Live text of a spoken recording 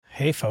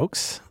Hey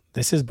folks,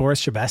 this is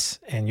Boris Chabes,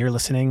 and you're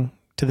listening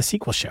to The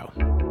Sequel Show.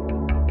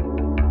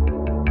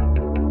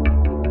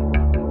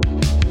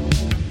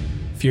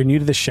 If you're new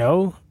to the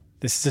show,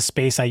 this is a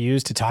space I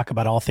use to talk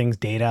about all things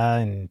data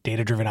and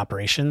data-driven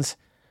operations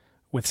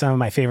with some of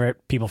my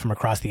favorite people from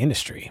across the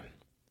industry.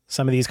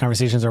 Some of these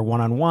conversations are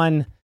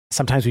one-on-one.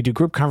 Sometimes we do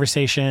group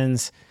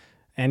conversations,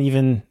 and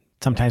even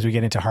sometimes we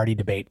get into hearty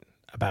debate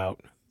about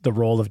the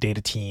role of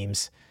data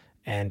teams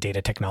and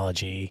data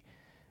technology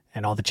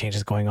and all the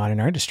changes going on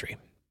in our industry.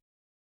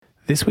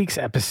 This week's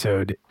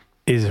episode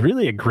is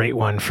really a great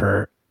one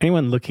for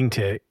anyone looking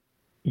to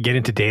get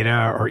into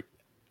data, or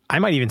I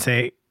might even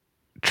say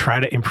try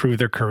to improve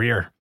their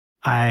career.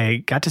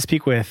 I got to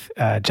speak with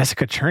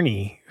Jessica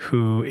Cherny,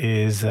 who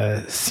is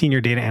a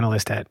senior data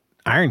analyst at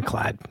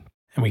Ironclad.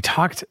 And we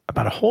talked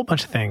about a whole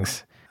bunch of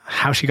things,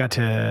 how she got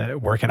to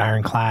work at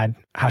Ironclad,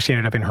 how she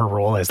ended up in her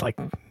role as like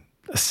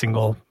a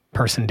single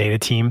person data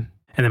team.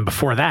 And then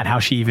before that, how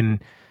she even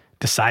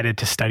decided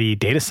to study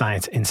data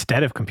science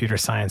instead of computer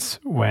science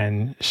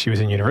when she was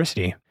in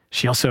university.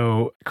 She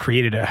also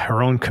created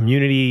her own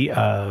community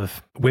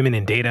of women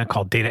in data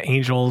called Data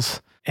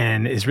Angels,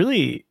 and is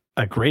really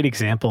a great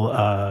example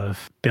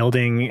of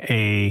building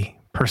a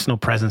personal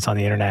presence on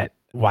the internet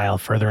while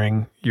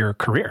furthering your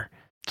career.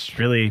 It's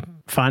really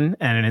fun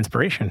and an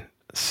inspiration.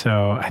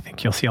 So I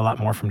think you'll see a lot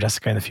more from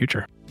Jessica in the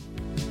future.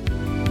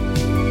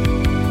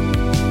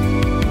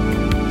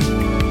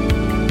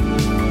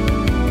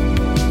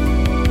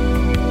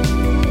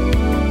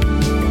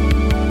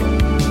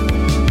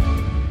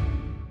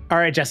 All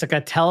right, Jessica,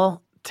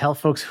 tell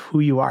folks who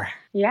you are.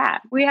 Yeah,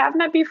 we have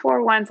met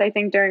before once, I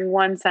think during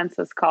one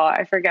census call.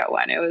 I forget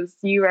when. It was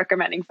you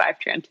recommending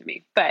Fivetran to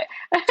me, but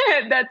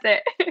that's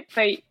it.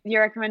 But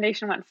your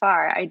recommendation went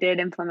far. I did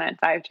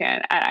implement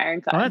Fivetran at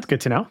Ironclad. Oh, that's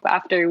good to know.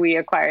 After we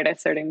acquired a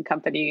certain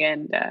company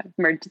and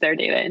merged their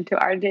data into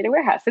our data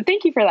warehouse. So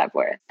thank you for that,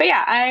 Boris. But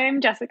yeah,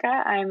 I'm Jessica.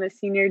 I'm a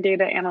senior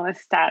data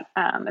analyst at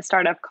a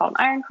startup called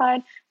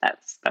Ironclad that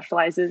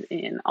specializes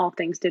in all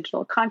things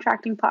digital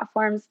contracting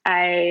platforms.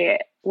 I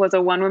was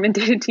a one-woman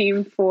data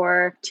team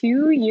for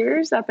 2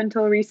 years up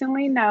until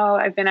recently. Now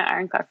I've been at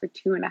Ironclad for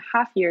 2.5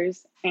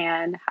 years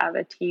and have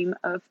a team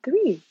of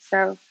 3.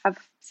 So I've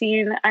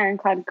seen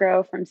Ironclad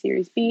grow from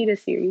Series B to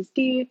Series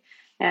D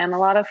and a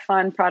lot of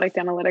fun product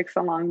analytics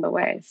along the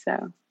way.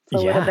 So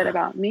it's a little bit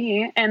about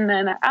me. And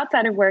then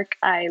outside of work,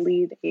 I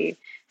lead a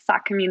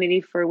Slack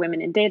community for women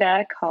in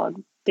data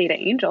called Data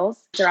Angels.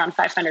 It's around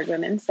 500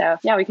 women. So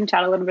yeah, we can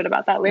chat a little bit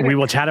about that later. We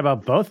will chat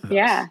about both of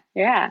those.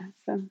 Yeah.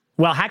 So.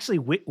 Well, actually,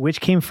 which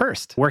came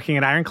first? Working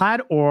at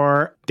Ironclad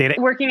or data?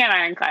 Working at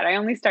Ironclad. I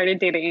only started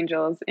Data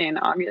Angels in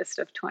August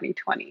of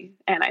 2020.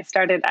 And I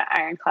started at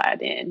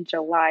Ironclad in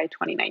July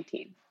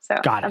 2019. So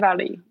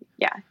about a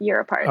year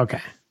apart.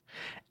 Okay.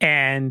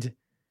 And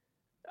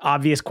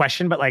obvious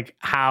question, but like,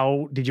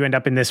 how did you end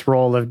up in this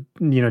role of,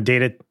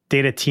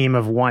 data team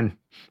of one?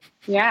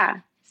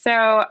 Yeah.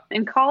 So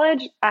in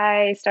college,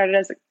 I started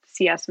as a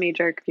CS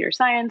major, computer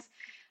science.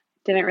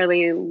 Didn't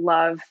really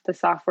love the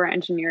software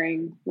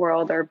engineering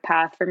world or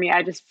path for me.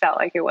 I just felt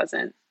like it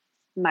wasn't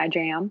my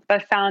jam.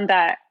 But found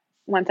that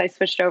once I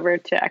switched over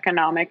to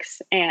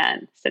economics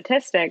and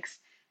statistics,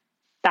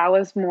 that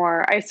was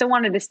more, I still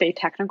wanted to stay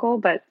technical,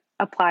 but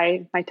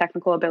apply my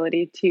technical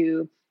ability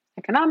to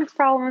economics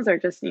problems or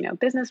just,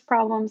 business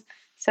problems.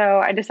 So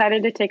I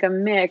decided to take a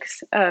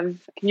mix of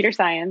computer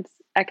science,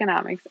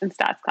 economics, and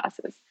stats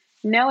classes,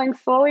 knowing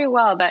fully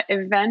well that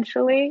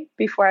eventually,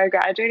 before I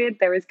graduated,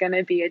 there was going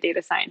to be a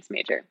data science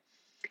major.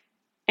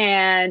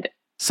 And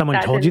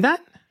someone told you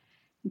that?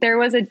 There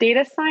was a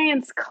data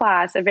science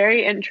class, a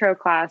very intro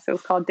class. It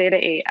was called Data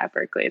 8 at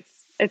Berkeley.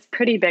 It's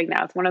pretty big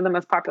now. It's one of the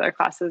most popular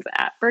classes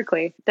at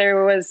Berkeley.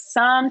 There was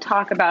some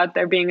talk about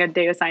there being a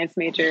data science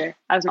major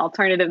as an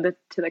alternative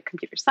to the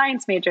computer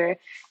science major.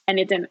 And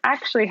it didn't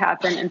actually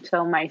happen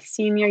until my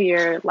senior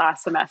year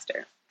last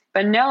semester.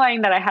 But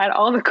knowing that I had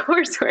all the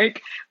coursework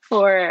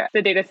for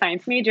the data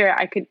science major,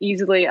 I could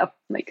easily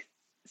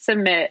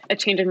submit a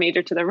change of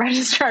major to the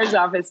registrar's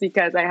office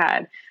because I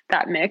had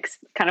that mix,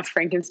 kind of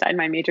Frankenstein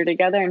my major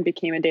together and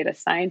became a data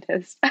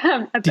scientist.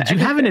 Did you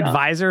have an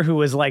advisor who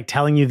was like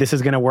telling you this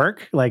is going to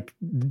work? Like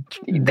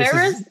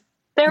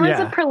there was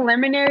a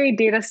preliminary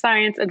data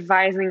science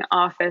advising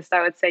office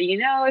that would say,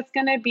 it's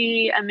going to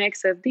be a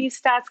mix of these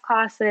stats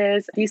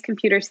classes, these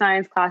computer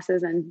science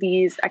classes, and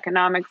these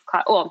economics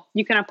classes. Well,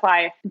 you can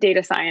apply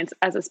data science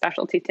as a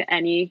specialty to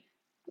any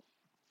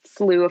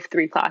slew of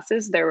 3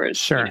 classes. There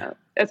was,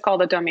 it's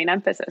called a domain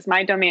emphasis.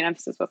 My domain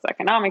emphasis was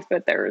economics,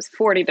 but there was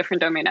 40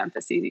 different domain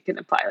emphases you can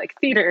apply, like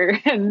theater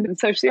and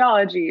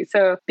sociology.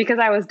 So because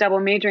I was double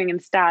majoring in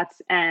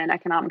stats and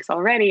economics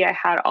already, I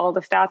had all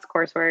the stats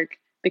coursework.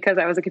 Because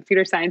I was a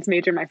computer science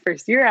major my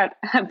first year at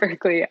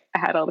Berkeley, I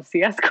had all the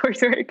CS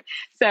coursework.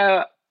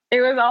 So it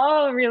was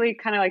all really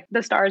kind of like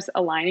the stars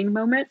aligning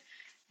moment.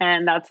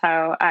 And that's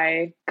how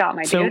I got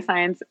my data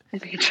science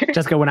major.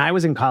 Jessica, when I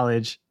was in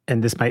college,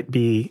 and this might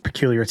be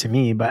peculiar to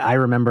me, but I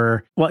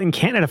remember, well, in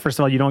Canada, first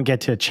of all, you don't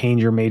get to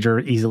change your major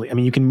easily. I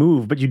mean, you can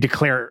move, but you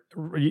declare,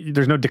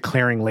 there's no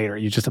declaring later.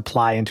 You just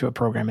apply into a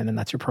program and then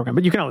that's your program.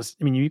 But you can always,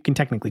 I mean, you can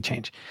technically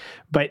change.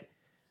 But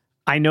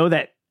I know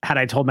that had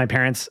I told my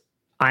parents,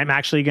 I'm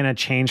actually going to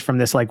change from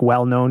this like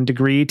well-known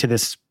degree to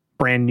this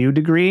brand new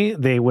degree,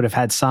 they would have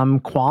had some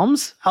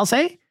qualms, I'll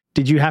say.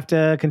 Did you have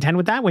to contend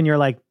with that when you're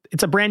like,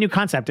 it's a brand new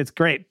concept. It's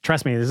great.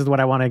 Trust me, this is what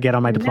I want to get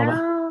on my diploma.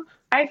 No,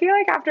 I feel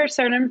like after a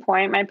certain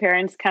point, my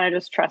parents kind of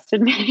just trusted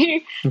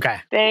me. Okay.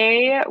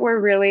 They were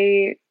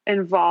really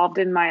involved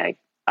in my like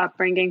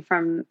upbringing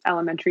from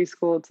elementary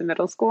school to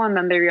middle school. And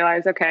then they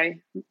realized, okay,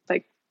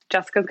 like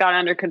Jessica's got it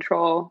under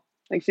control.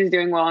 Like she's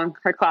doing well in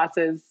her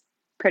classes.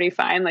 Pretty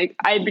fine. Like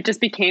I just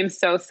became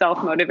so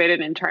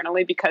self-motivated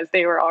internally because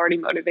they were already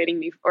motivating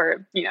me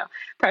or, you know,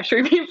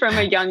 pressuring me from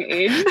a young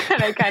age.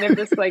 And I kind of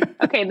just like,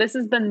 okay, this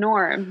is the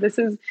norm. This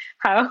is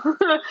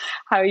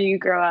how you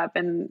grow up,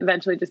 and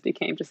eventually just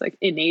became just like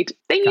innate.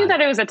 They knew that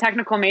it was a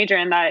technical major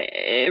and that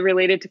it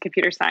related to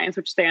computer science,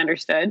 which they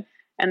understood,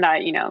 and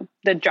that, you know,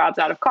 the jobs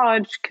out of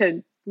college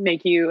could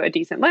make you a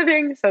decent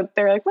living. So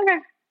they're like, okay,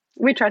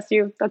 we trust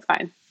you. That's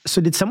fine.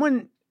 So did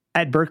someone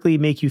at Berkeley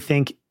make you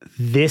think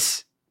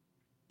this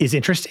is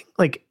interesting?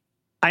 Like,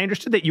 I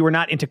understood that you were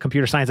not into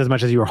computer science as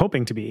much as you were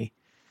hoping to be.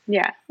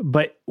 Yeah.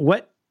 But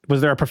what,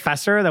 was there a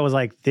professor that was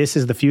like, this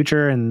is the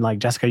future? And like,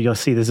 Jessica, you'll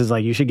see, this is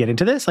like, you should get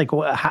into this. Like,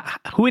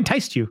 who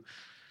enticed you?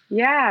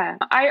 Yeah.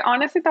 I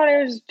honestly thought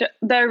it was,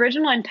 the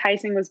original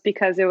enticing was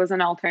because it was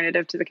an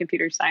alternative to the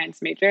computer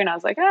science major. And I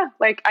was like,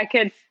 like I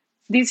could,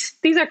 these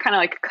are kind of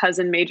like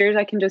cousin majors.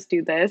 I can just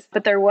do this.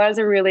 But there was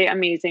a really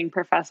amazing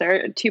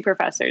professor, two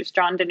professors,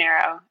 John De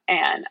Niro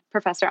and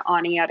Professor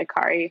Ani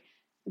Adhikari.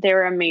 They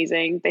were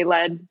amazing.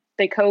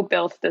 They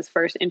co-built this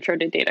first intro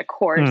to data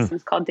course.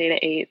 It's called Data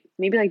 8,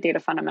 maybe like Data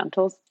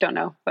Fundamentals. Don't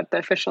know what the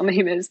official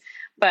name is,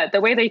 but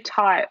the way they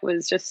taught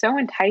was just so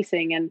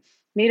enticing and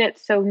made it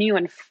so new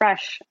and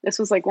fresh. This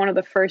was like one of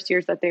the first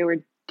years that they were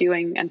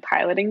doing and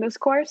piloting this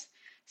course.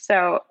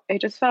 So it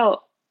just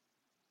felt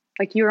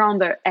like you were on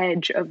the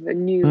edge of a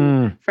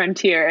new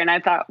frontier. And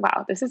I thought,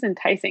 wow, this is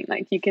enticing.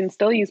 Like you can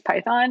still use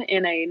Python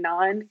in a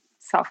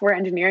non-software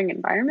engineering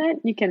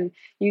environment. You can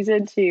use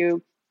it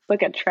to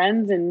look at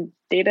trends and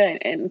data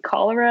in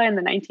cholera in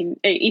the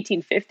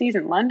 1850s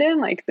in London.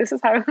 Like this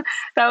is how,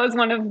 that was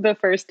one of the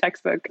first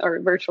textbook or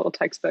virtual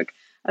textbook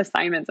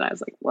assignments. And I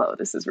was like, whoa,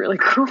 this is really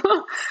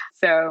cool.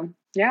 So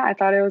yeah, I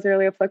thought it was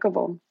really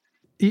applicable.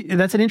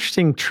 That's an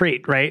interesting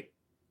trait, right?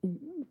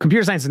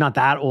 Computer science is not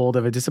that old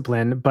of a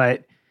discipline,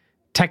 but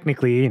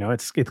technically, you know,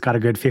 it's got a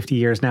good 50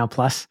 years now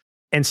plus.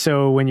 And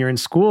so when you're in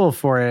school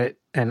for it,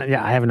 and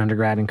yeah, I have an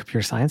undergrad in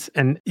computer science,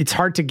 and it's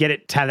hard to get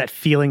it to have that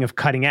feeling of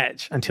cutting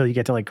edge until you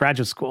get to like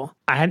graduate school.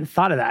 I hadn't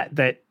thought of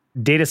that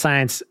data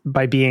science,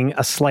 by being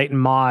a slight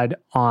mod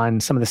on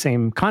some of the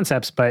same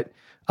concepts, but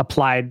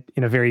applied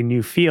in a very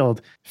new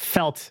field,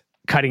 felt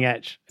cutting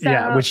edge.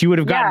 So, which you would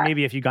have gotten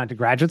maybe if you gone to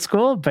graduate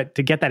school, but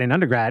to get that in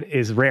undergrad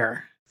is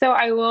rare. So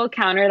I will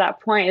counter that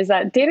point is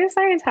that data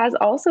science has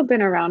also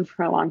been around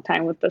for a long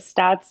time with the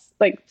stats,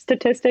 like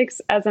statistics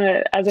as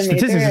a major.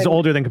 Statistics is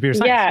older than computer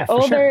science. Yeah,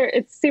 older. Sure.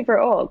 It's super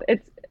old. And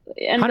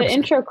 100%. The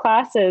intro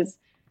classes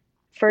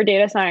for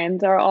data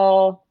science are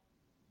all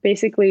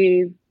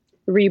basically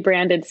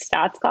rebranded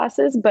stats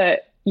classes,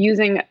 but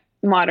using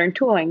modern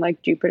tooling like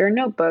Jupyter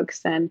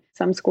notebooks, and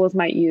some schools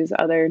might use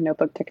other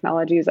notebook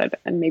technologies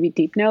and maybe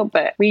Deep Note,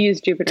 but we use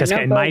Jupyter notebooks.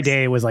 In my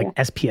day, it was like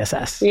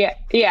SPSS.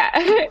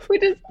 Yeah,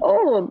 which is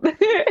old.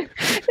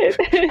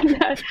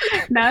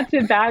 not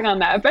to bag on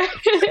that,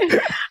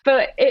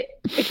 but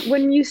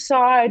when you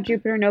saw a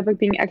Jupyter notebook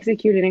being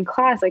executed in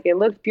class, like it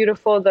looked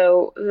beautiful.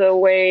 The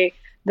way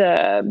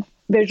the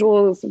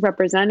visuals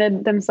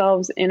represented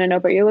themselves in a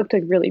notebook, it looked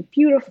like really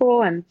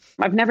beautiful. And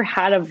I've never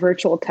had a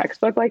virtual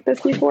textbook like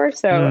this before.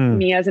 So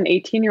me as an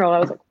 18-year-old, I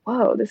was like,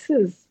 whoa, this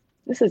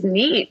is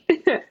neat.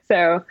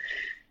 So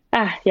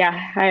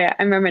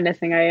I'm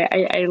reminiscing.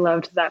 I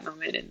loved that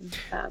moment.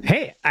 And,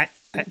 hey, I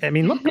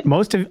mean, look,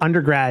 most of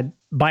undergrad,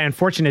 by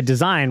unfortunate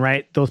design,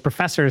 right? Those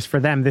professors, for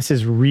them, this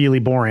is really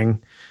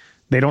boring.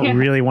 They don't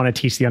really want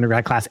to teach the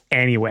undergrad class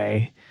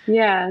anyway.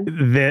 Yeah.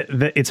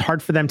 It's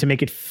hard for them to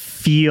make it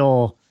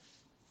feel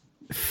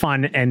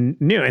fun and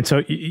new. And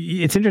so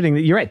it's interesting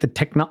that you're right.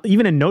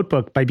 Even a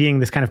notebook, by being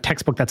this kind of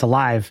textbook that's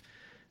alive,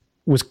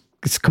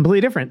 it's completely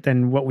different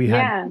than what we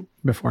had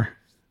before.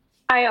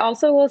 I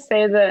also will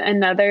say that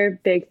another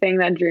big thing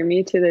that drew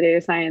me to the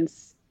data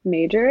science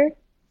major,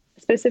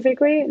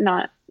 specifically,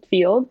 not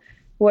field,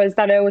 was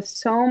that it was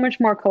so much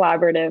more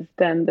collaborative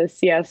than the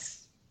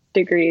CS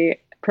degree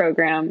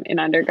program in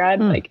undergrad.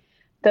 Like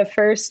the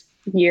first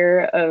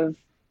year of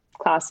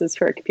classes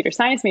for computer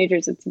science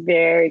majors, it's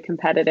very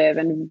competitive.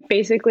 And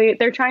basically,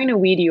 they're trying to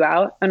weed you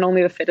out and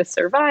only the fittest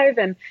survive.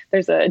 And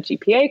there's a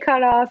GPA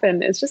cutoff.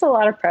 And it's just a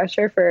lot of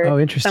pressure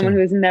for someone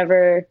who's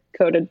never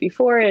coded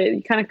before.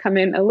 You kind of come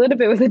in a little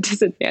bit with a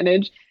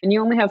disadvantage. And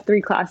you only have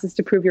 3 classes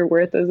to prove your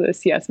worth as a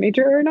CS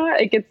major or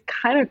not. It gets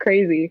kind of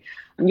crazy.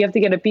 You have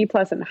to get a B+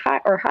 and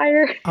or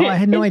higher. Oh, I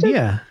had no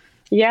idea.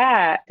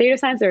 Yeah. Data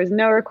science, there was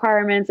no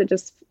requirements.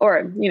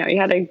 You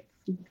had to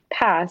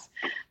pass.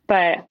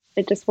 But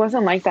it just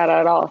wasn't like that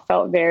at all. It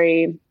felt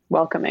very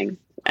welcoming.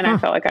 And I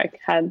felt like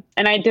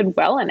I did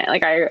well in it.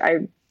 Like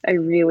I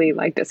really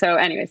liked it. So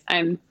anyways,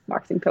 I'm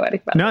waxing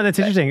poetic about it. No, that's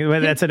interesting.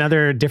 That's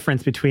another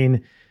difference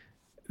between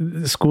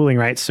the schooling,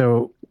 right?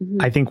 So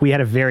I think we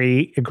had a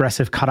very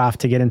aggressive cutoff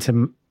to get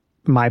into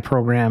my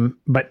program,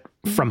 but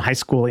from high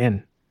school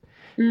in.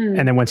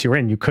 And then once you were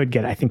in, you could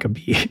get, I think, a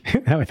B.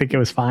 I think it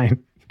was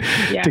fine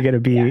to get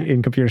a B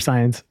in computer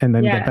science and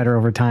then get better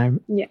over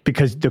time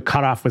because the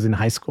cutoff was in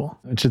high school,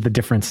 which is the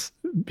difference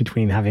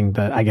between having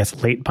the, I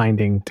guess, late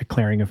binding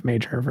declaring of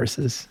major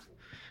versus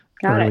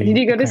early. Did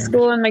you go to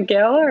school in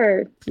McGill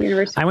or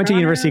University? I went to a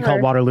university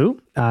called Waterloo.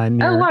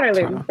 Waterloo.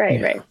 Toronto.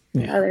 Right.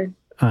 Yeah.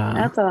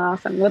 That's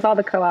awesome. With all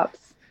the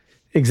co-ops.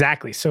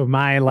 Exactly. So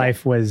my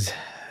life was...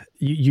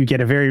 You get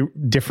a very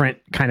different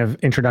kind of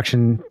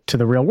introduction to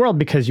the real world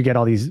because you get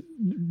all these,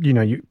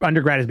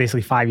 undergrad is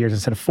basically 5 years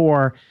instead of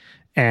 4,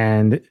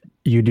 and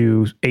you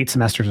do 8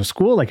 semesters of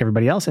school like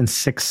everybody else and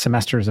 6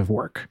 semesters of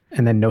work,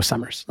 and then no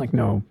summers, like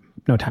no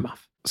time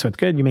off. So it's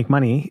good. You make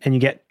money and you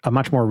get a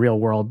much more real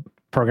world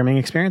programming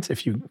experience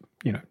if you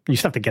still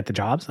have to get the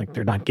jobs, like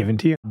they're not given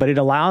to you. But it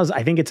allows,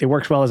 I think it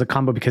works well as a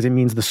combo because it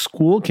means the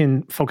school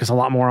can focus a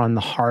lot more on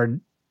the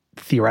hard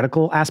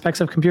theoretical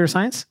aspects of computer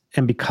science.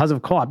 And because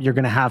of co-op, you're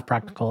going to have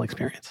practical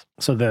experience.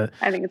 So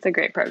I think it's a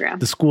great program.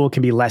 The school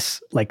can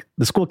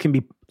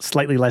be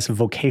slightly less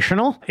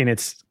vocational in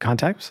its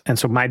context. And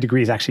so my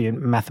degree is actually a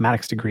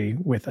mathematics degree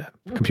with a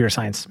computer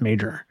science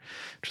major,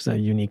 which is a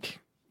unique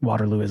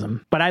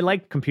Waterlooism. But I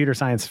like computer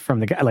science from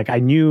the guy. Like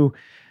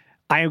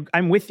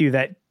I'm with you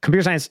that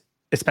computer science,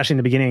 especially in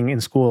the beginning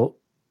in school,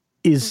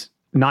 is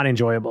not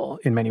enjoyable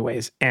in many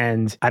ways.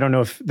 And I don't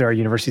know if there are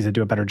universities that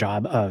do a better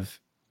job of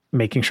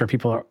making sure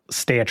people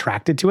stay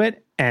attracted to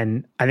it.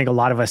 And I think a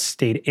lot of us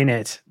stayed in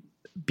it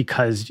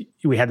because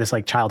we had this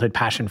like childhood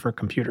passion for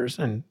computers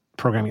and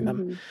programming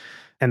them.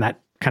 And that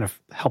kind of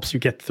helps you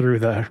get through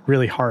the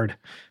really hard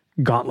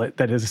gauntlet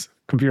that is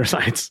computer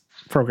science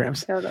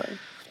programs.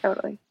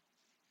 Totally.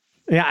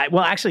 Yeah.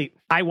 Well, actually,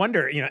 I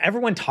wonder,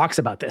 everyone talks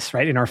about this,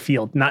 right? In our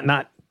field,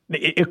 not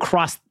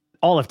across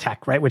all of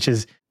tech, right? Which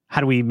is how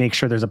do we make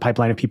sure there's a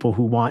pipeline of people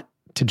who want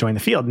to join the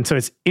field? And so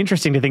it's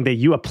interesting to think that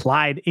you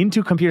applied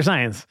into computer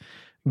science,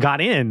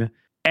 got in,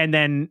 and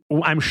then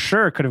I'm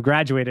sure could have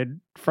graduated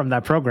from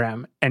that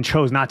program and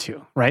chose not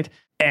to, right?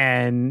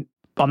 And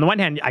on the one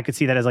hand, I could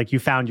see that as like you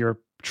found your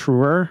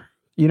truer,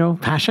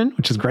 passion,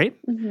 which is great.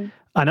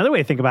 Another way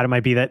to think about it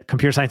might be that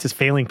computer science is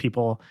failing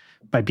people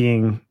by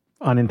being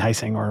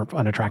unenticing or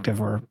unattractive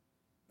or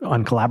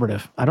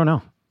uncollaborative. I don't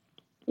know.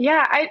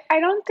 Yeah, I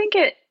don't think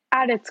it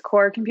at its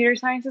core, computer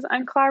science is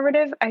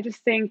uncollaborative. I just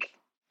think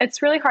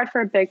it's really hard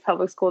for a big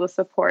public school to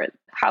support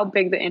how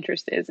big the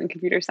interest is in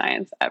computer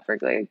science at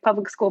Berkeley.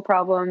 Public school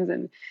problems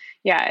and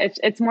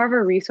it's more of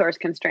a resource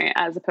constraint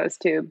as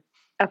opposed to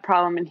a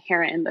problem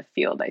inherent in the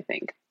field, I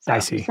think. So I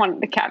see. Just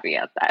wanted to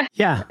caveat that.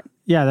 Yeah,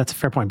 that's a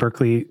fair point.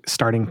 Berkeley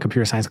starting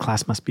computer science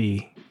class must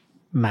be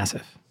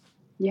massive.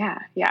 Yeah.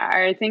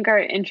 I think our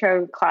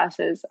intro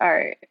classes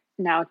are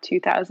now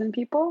 2,000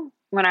 people.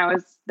 When I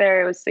was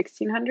there, it was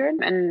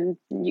 1,600, and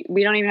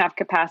we don't even have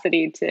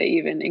capacity to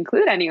even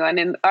include everyone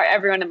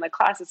in the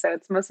classes. So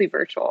it's mostly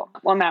virtual.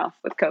 Well, now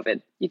with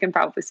COVID, you can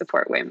probably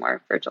support way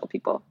more virtual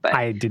people. But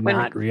I did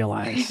not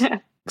realize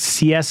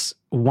CS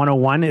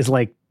 101 is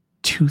like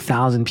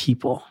 2,000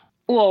 people.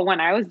 Well, when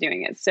I was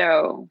doing it.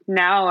 So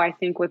now I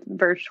think with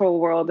virtual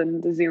world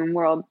and the Zoom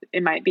world,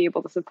 it might be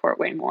able to support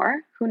way more.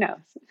 Who knows?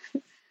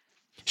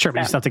 Sure,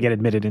 but you still have to get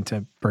admitted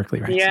into Berkeley,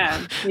 right?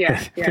 Yeah.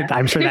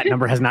 I'm sure that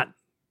number has not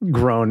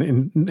grown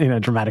in a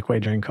dramatic way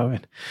during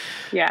COVID.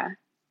 Yeah.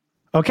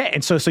 Okay.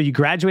 And so you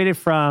graduated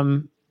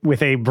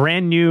with a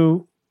brand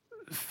new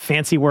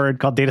fancy word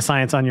called data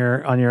science on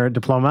your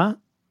diploma.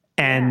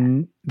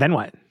 And then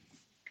what?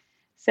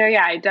 So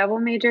I double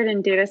majored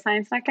in data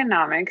science and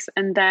economics.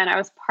 And then I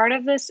was part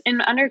of this,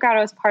 in undergrad,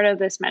 I was part of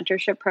this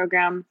mentorship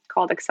program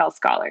called Excel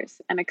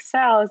Scholars. And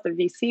Excel is the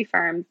VC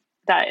firm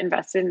that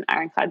invested in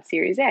Ironclad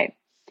Series A.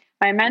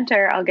 My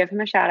mentor, I'll give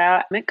him a shout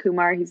out, Amit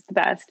Kumar, he's the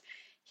best.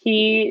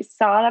 He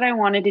saw that I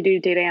wanted to do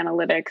data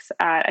analytics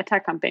at a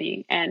tech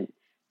company, and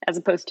as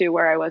opposed to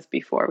where I was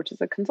before, which is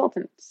a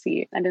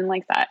consultancy. I didn't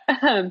like that.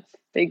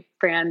 Big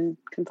brand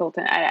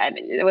consultant.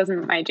 It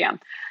wasn't my jam.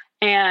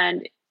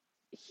 And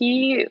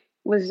he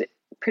was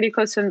pretty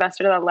close to an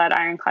investor that led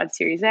Ironclad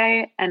Series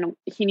A. And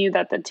he knew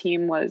that the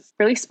team was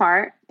really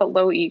smart, but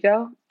low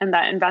ego, and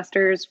that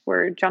investors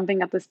were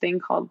jumping at this thing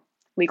called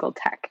legal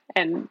tech.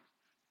 And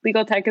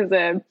legal tech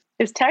is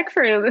is tech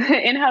for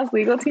in-house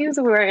legal teams,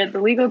 where the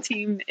legal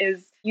team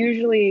is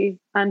usually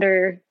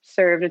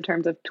underserved in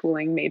terms of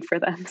tooling made for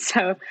them.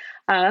 So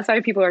that's why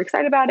people are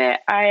excited about it.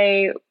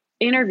 I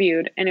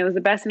interviewed, and it was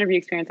the best interview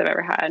experience I've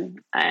ever had.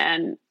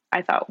 And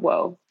I thought,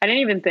 whoa, I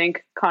didn't even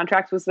think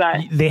contracts was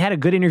that. They had a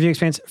good interview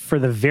experience for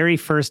the very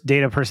first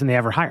data person they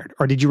ever hired,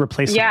 or did you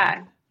replace someone?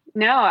 Yeah,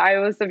 no, I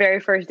was the very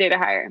first data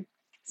hire.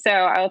 So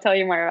I will tell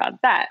you more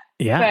about that.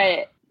 Yeah.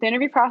 But the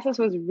interview process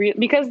was real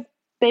because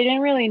they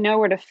didn't really know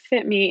where to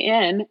fit me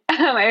in.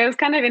 I was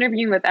kind of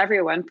interviewing with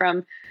everyone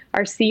from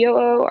our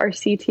COO, our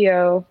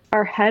CTO,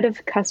 our head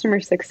of customer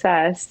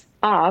success,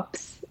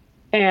 ops,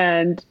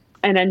 and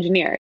an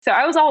engineer. So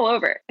I was all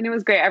over, and it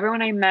was great.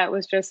 Everyone I met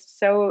was just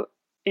so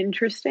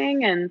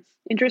interesting and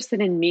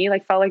interested in me,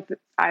 like felt like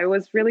I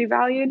was really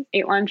valued.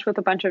 Ate lunch with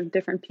a bunch of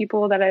different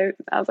people that I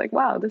was like,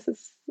 wow, this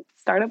is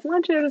startup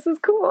lunches. This is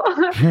cool.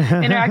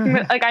 Interacting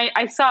with, like,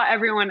 I saw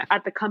everyone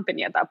at the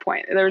company at that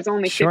point. There was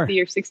only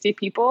 50 or 60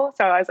 people.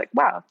 So I was like,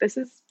 wow, this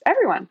is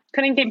everyone.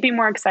 Couldn't be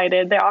more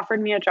excited. They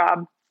offered me a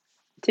job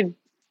to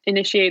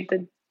initiate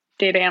the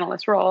data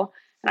analyst role.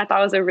 And I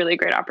thought it was a really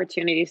great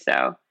opportunity.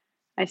 So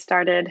I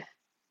started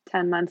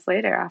 10 months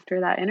later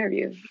after that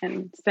interview,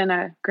 and it's been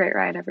a great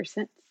ride ever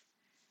since.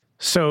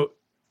 So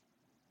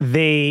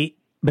they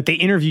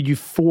interviewed you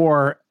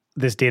for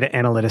this data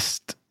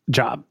analyst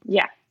job.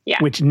 Yeah.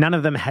 Which none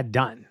of them had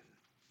done.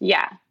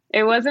 Yeah.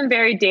 It wasn't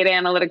very data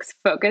analytics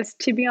focused,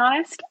 to be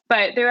honest,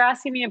 but they were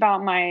asking me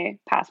about my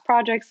past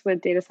projects with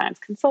data science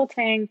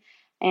consulting,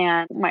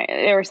 and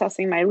they were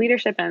assessing my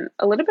leadership and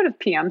a little bit of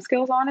PM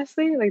skills,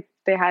 honestly. Like,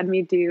 they had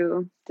me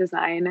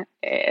design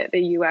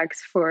the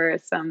UX for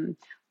some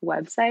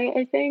website,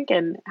 I think,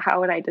 and how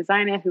would I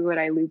design it? Who would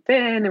I loop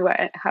in?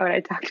 How would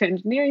I talk to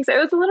engineering? So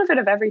it was a little bit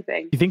of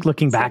everything. You think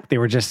looking back, they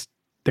were just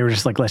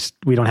like,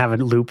 we don't have a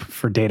loop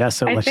for data,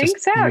 so let's just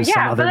use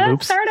some other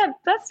loops.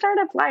 That's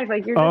startup life.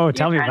 Like,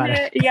 tell me about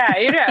it.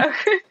 Yeah,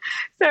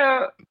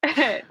 So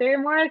they were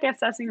more like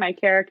assessing my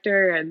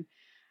character and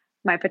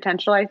my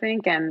potential, I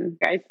think. And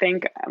I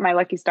think my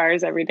lucky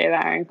stars every day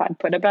that Ironclad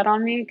put a bet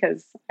on me,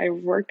 because I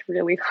worked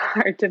really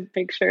hard to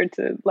make sure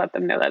to let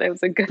them know that it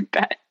was a good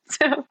bet.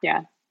 So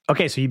yeah.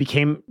 Okay, so you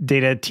became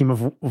data team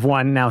of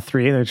one, now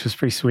 3, which was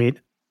pretty sweet.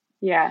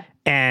 Yeah.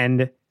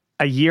 And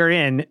a year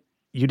in,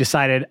 you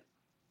decided,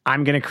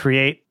 I'm going to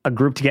create a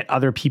group to get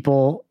other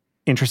people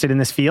interested in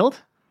this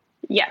field?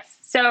 Yes.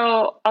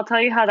 So I'll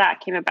tell you how that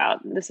came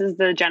about. This is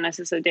the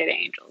genesis of Data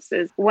Angels.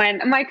 Is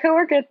when my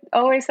coworker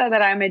always said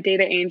that I'm a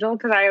data angel,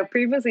 because I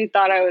previously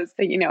thought I was,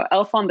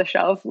 elf on the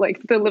shelf,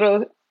 like the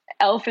little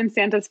elf in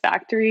Santa's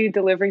factory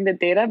delivering the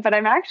data. But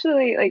I'm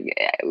actually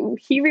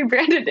he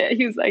rebranded it.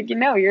 He was like,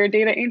 you're a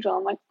data angel.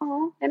 I'm like,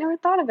 oh, I never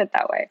thought of it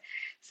that way.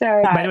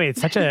 So by the way,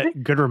 it's such a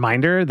good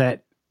reminder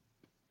that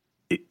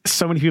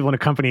so many people in a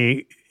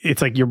company,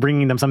 it's like you're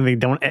bringing them something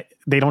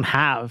they don't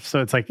have.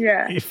 So it's like,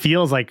 It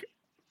feels like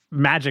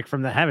magic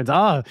from the heavens.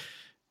 Oh,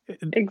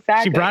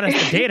 exactly. She brought us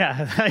the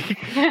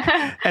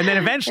data. And then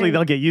eventually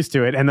they'll get used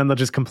to it, and then they'll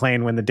just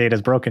complain when the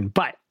data's broken.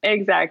 But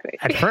exactly,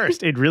 at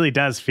first, it really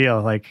does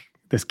feel like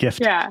this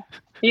gift.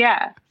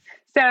 Yeah.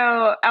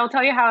 So I'll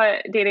tell you how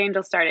Data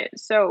Angel started.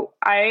 So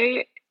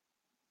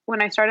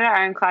when I started at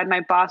Ironclad,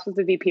 my boss was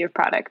the VP of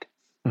product.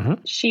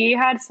 Mm-hmm. She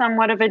had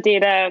somewhat of a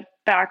data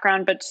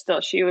background, but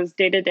still she was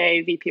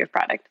day-to-day VP of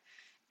product.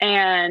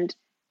 And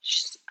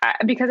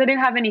because I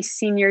didn't have any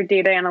senior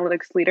data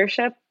analytics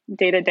leadership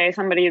day-to-day,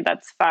 somebody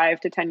that's 5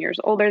 to 10 years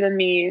older than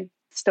me,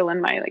 still in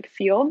my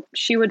field,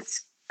 she would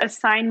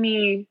assign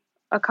me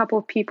a couple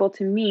of people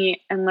to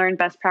meet and learn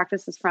best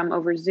practices from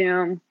over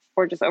Zoom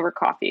or just over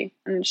coffee.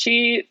 And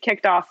she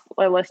kicked off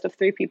a list of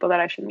 3 people that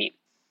I should meet.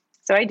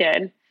 So I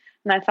did.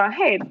 And I thought,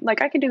 hey,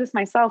 I could do this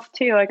myself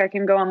too. I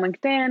can go on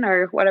LinkedIn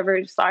or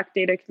whatever Slack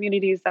data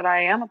communities that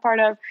I am a part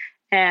of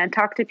and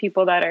talk to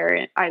people that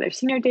are either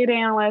senior data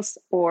analysts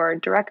or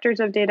directors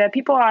of data,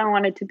 people I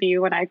wanted to be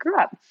when I grew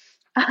up.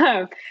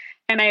 And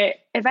I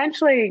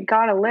eventually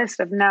got a list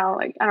of now,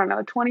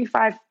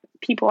 25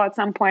 people at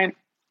some point.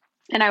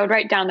 And I would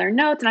write down their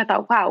notes. And I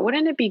thought, wow,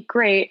 wouldn't it be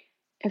great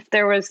if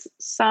there was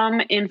some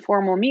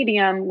informal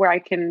medium where I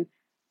can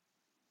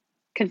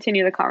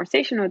continue the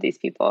conversation with these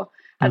people,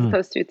 as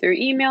opposed to through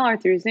email or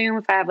through Zoom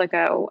if I have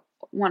a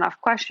one-off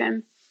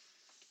question.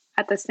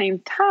 At the same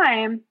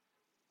time,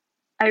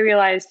 I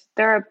realized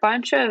there are a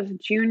bunch of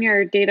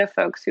junior data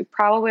folks who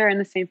probably are in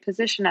the same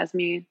position as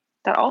me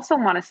that also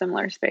want a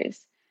similar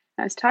space.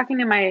 I was talking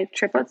to my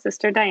triplet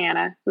sister,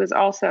 Diana, who is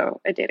also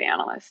a data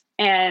analyst.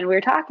 And we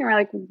were talking, we're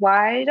like,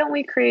 why don't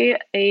we create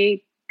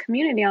a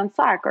community on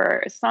Slack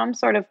or some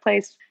sort of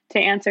place to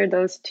answer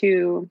those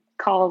 2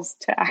 calls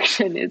to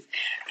action? Is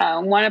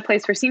one, a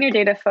place for senior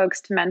data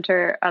folks to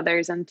mentor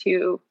others, and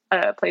 2,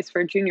 a place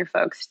for junior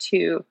folks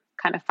to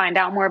kind of find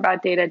out more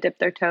about data, dip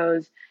their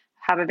toes,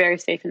 have a very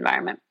safe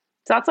environment.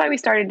 So that's why we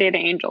started Data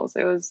Angels.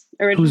 It was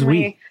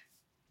originally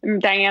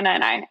Diana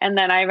and I, and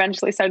then I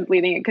eventually started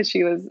leading it because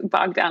she was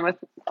bogged down with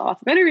lots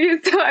of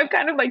interviews. So I've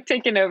kind of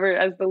taken over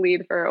as the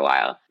lead for a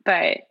while,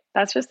 but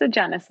that's just the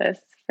genesis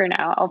for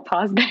now. I'll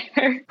pause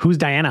there. Who's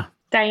Diana?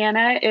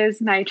 Diana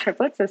is my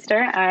triplet sister.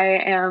 I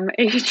am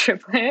a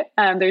triplet.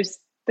 There's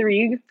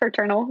three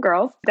fraternal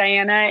girls.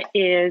 Diana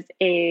is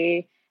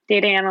a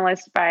data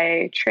analyst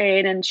by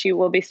trade, and she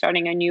will be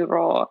starting a new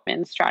role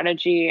in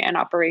strategy and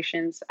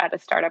operations at a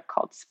startup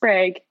called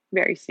Sprig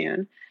very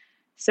soon.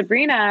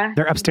 Sabrina,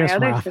 they're upstairs my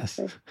from our other office.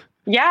 sister.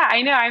 Yeah,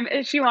 I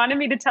know. She wanted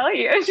me to tell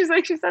you. She's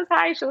like, she says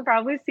hi. She'll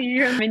probably see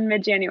you in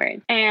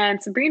mid-January.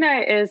 And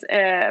Sabrina is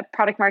a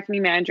product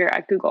marketing manager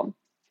at Google.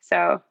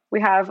 So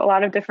we have a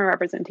lot of different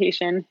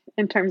representation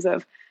in terms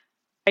of,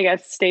 I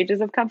guess,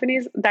 stages of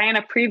companies.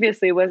 Diana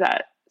previously was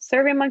at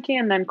SurveyMonkey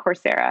and then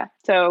Coursera.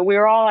 So we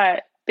were all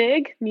at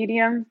big,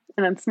 medium,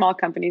 and then small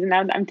companies. And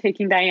now I'm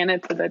taking Diana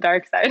to the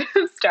dark side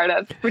of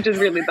startups, which is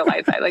really the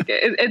light side. Like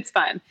it's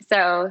fun.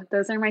 So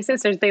those are my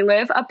sisters. They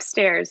live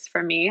upstairs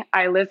from me.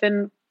 I live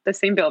in the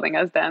same building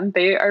as them.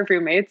 They are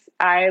roommates.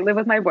 I live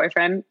with my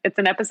boyfriend. It's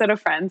an episode of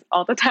Friends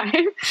all the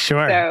time.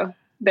 Sure. So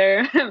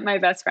they're my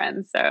best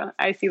friends. So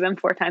I see them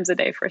 4 times a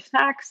day for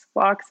snacks,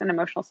 walks, and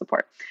emotional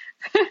support.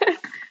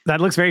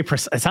 That looks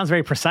it sounds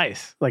very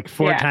precise. Like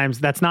 4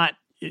 times.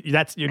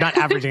 You're not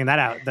averaging that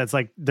out. That's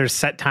like, there's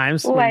set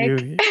times.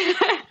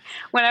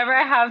 Whenever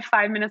I have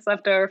 5 minutes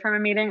left over from a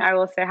meeting, I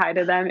will say hi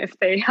to them if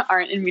they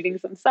aren't in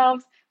meetings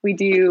themselves. We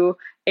do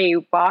a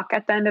walk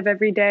at the end of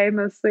every day,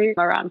 mostly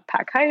around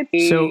Pack Heights.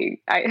 So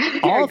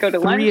all go to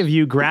 3 lunch. of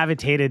you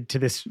gravitated to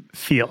this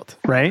field,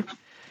 right?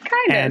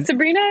 Kind of.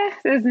 Sabrina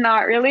is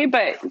not really,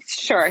 but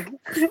sure.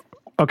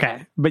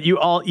 Okay. But you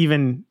all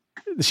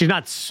she's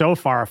not so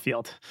far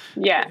afield.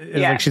 Yeah.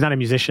 Like she's not a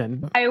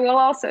musician. I will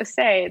also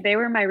say they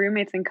were my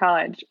roommates in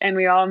college, and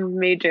we all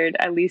majored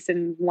at least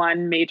in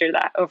one major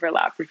that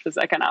overlapped, which was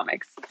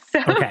economics. So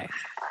okay.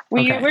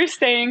 we were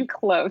staying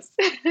close.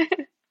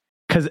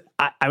 Because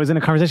I was in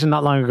a conversation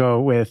not long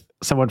ago with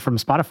someone from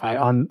Spotify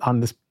on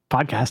this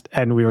podcast,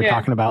 and we were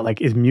talking about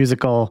like, is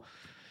musical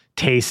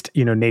taste,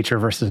 nature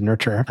versus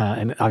nurture?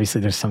 And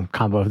obviously there's some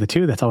combo of the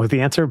two. That's always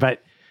the answer.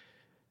 But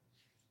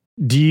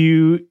do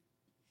you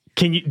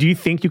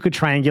think you could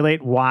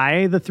triangulate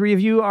why the 3 of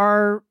you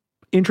are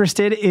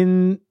interested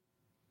in,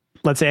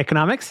 let's say,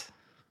 economics?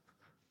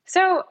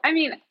 So, I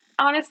mean,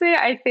 honestly,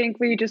 I think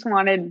we just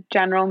wanted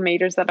general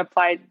majors that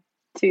applied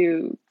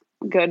to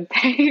good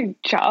paying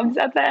jobs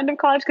at the end of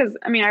college. Because,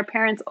 I mean, our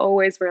parents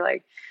always were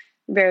like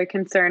very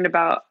concerned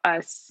about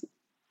us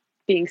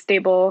being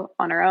stable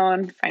on our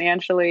own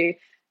financially.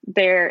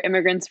 They're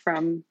immigrants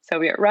from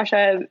Soviet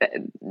Russia.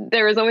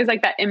 There was always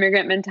like that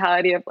immigrant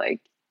mentality of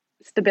like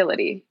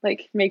stability,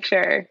 like make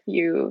sure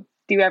you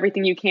do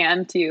everything you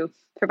can to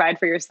provide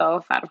for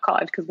yourself out of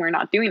college, because we're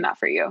not doing that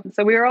for you.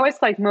 So we were always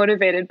like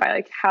motivated by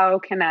like, how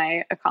can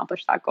I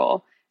accomplish that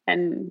goal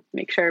and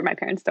make sure my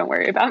parents don't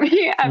worry about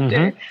me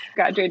after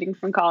graduating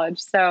from college.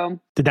 So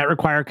did that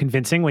require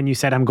convincing when you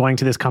said, I'm going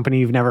to this company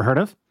you've never heard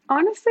of?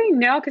 Honestly,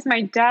 no, because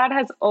my dad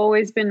has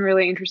always been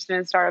really interested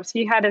in startups.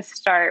 He had to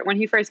start when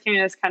he first came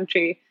to this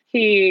country.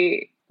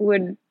 He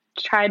would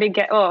try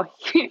to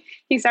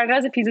he started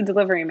as a pizza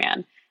delivery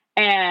man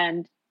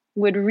and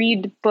would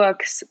read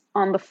books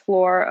on the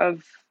floor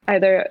of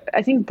either,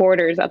 I think,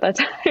 Borders at that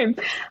time,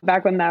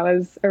 back when that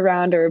was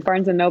around, or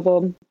Barnes &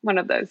 Noble, one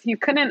of those. He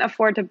couldn't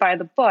afford to buy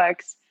the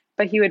books,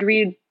 but he would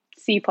read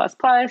C++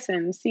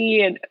 and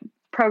C and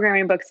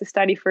programming books to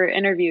study for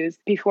interviews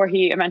before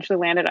he eventually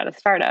landed at a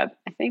startup.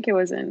 I think it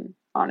was in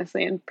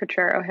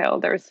Potrero Hill.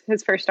 There was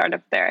his first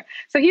startup there.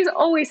 So he's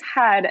always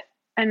had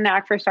a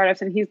knack for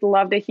startups, and he's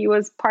loved it. He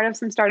was part of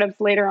some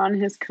startups later on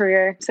in his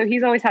career. So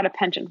he's always had a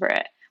penchant for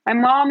it. My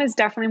mom is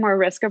definitely more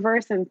risk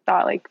averse and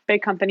thought like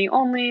big company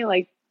only,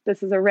 like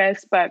this is a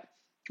risk, but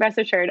rest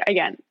assured,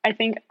 again, I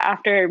think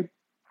after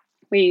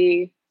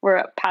we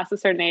were past a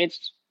certain age,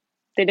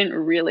 they didn't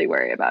really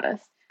worry about us.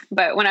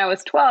 But when I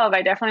was 12,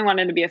 I definitely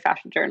wanted to be a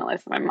fashion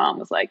journalist. My mom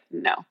was like,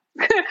 no.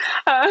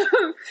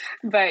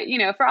 But,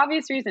 for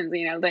obvious reasons,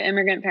 the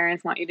immigrant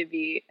parents want you to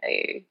be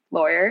a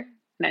lawyer,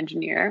 an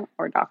engineer,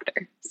 or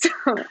doctor. So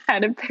I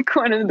had to pick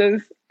one of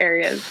those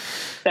areas.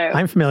 So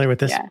I'm familiar with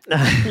this.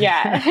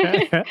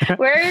 Yeah.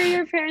 Where are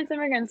your parents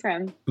immigrants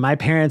from? My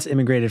parents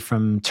immigrated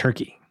from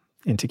Turkey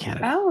into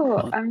Canada.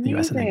 Oh, amazing. The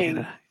US and then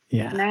Canada.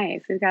 Yeah.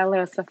 Nice. We've got a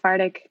little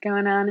Sephardic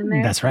going on in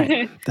there. That's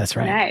right.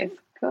 Nice.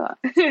 Cool.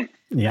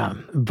 Yeah.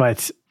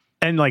 But,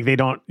 and like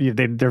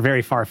they're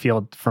very far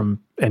afield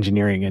from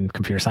engineering and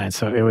computer science.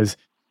 So it was,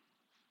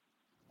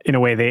 in a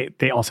way,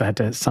 they also had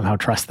to somehow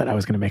trust that I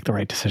was going to make the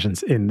right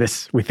decisions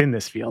within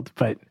this field.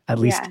 But at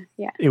least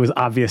it was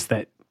obvious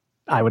that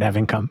I would have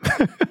income.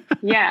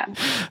 Yeah.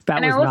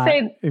 That was not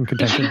in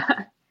contention.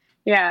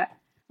 Yeah.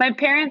 My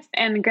parents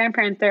and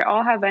grandparents, they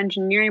all have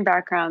engineering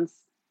backgrounds.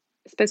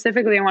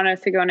 Specifically, I wanted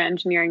us to go into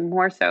engineering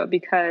more so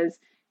because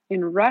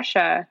in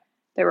Russia,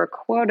 there were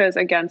quotas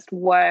against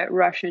what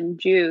Russian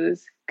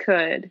Jews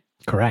could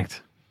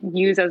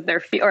use as their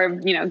field, or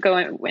go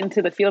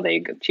into the field they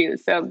could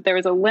choose. So there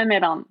was a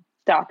limit on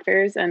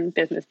doctors and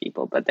business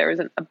people, but there was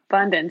an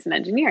abundance in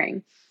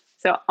engineering.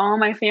 So all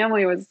my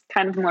family was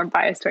kind of more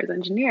biased towards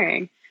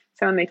engineering.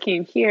 So when they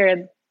came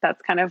here,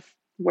 that's kind of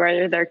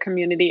where their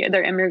community,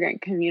 their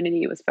immigrant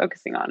community was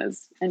focusing on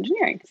is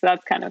engineering. So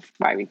that's kind of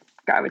why we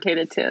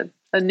gravitated to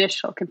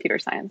initial computer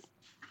science.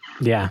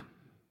 Yeah.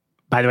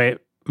 By the way,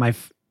 my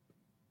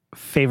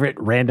favorite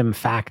random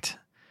fact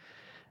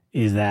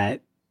is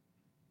that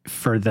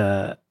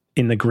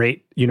in the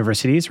great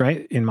universities,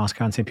 right, in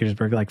Moscow and St.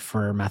 Petersburg, like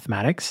for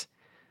mathematics,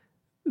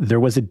 there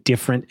was a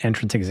different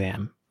entrance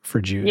exam for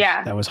Jews.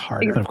 Yeah, that was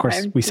hard. But of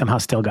course, we somehow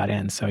still got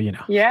in. So,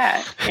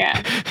 Yeah.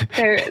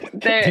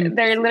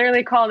 They're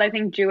literally called, I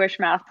think, Jewish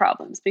math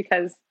problems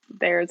because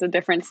there's a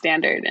different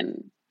standard.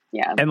 And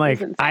yeah. And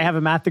like, I have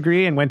a math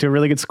degree and went to a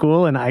really good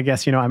school. And I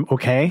guess, I'm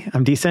okay.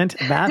 I'm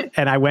decent at math.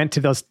 And I went to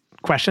those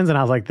questions and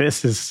I was like,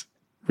 this is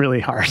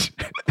really hard.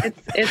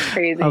 It's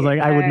crazy. I was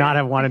like, I would not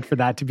have wanted for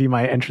that to be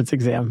my entrance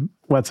exam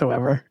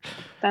whatsoever.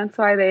 That's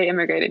why they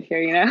immigrated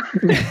here,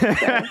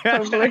 So,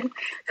 hopefully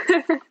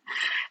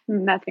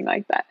nothing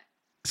like that.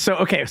 So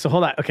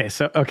hold on.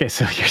 So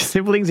your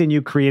siblings and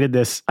you created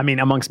this,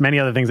 amongst many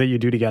other things that you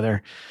do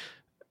together,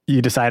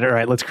 you decided, all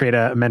right, let's create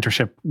a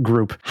mentorship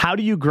group. How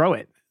do you grow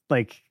it?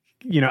 Like,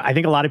 I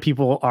think a lot of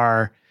people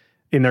are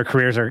in their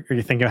careers are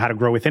thinking of how to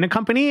grow within a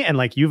company. And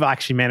like, you've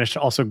actually managed to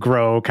also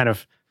grow kind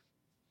of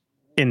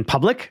in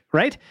public,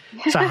 right?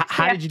 So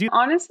how did you do?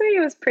 Honestly, it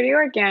was pretty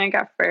organic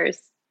at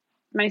first.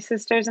 My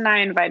sisters and I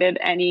invited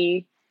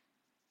any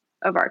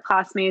of our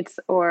classmates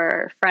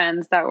or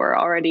friends that were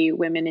already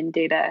women in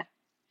data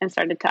and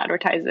started to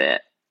advertise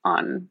it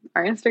on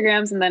our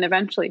Instagrams and then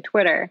eventually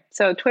Twitter.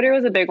 So Twitter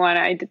was a big one.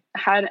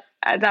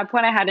 At that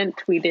point, I hadn't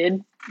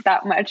tweeted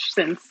that much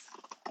since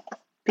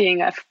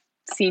being a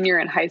senior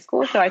in high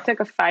school. So I took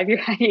a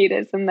 5-year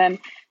hiatus and then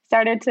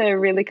started to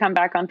really come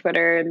back on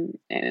Twitter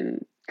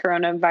in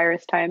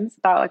coronavirus times.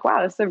 Thought like,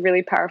 wow, this is a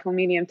really powerful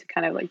medium to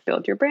kind of like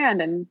build your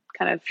brand and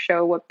kind of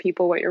show what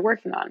you're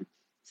working on.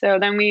 So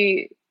then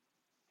we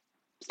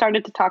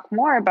started to talk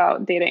more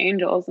about data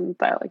angels and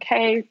thought like,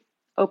 hey,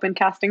 open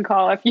casting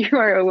call. If you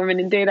are a woman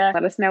in data,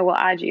 let us know, we'll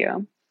add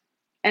you.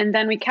 And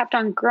then we kept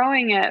on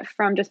growing it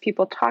from just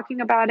people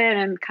talking about it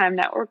and kind of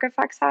network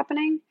effects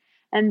happening.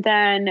 And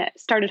then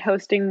started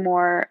hosting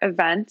more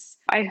events.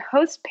 I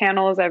host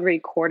panels every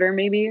quarter,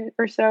 maybe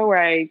or so,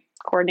 where I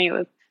coordinate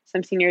with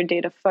some senior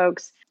data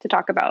folks to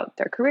talk about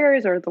their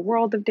careers or the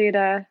world of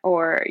data,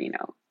 or,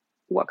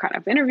 what kind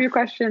of interview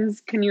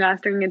questions can you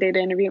ask during a data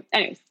interview?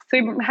 Anyways, so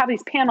we have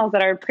these panels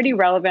that are pretty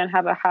relevant,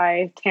 have a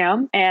high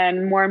TAM,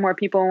 and more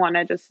people want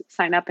to just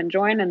sign up and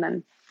join. And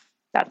then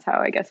that's how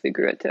I guess we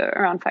grew it to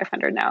around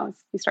 500 now.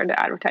 We started to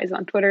advertise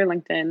on Twitter,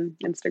 LinkedIn,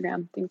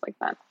 Instagram, things like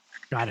that.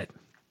 Got it.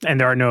 And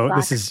there are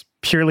this is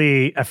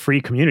purely a free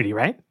community,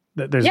 right?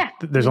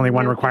 There's only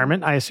one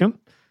requirement, I assume?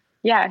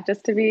 Yeah,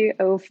 just to be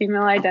a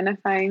female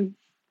identifying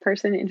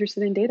person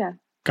interested in data.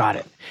 Got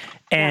it.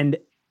 And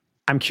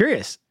I'm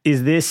curious,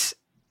 is this,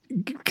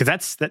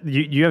 because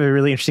you have a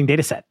really interesting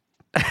data set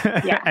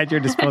at your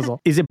disposal.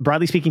 Is it,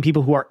 broadly speaking,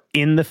 people who are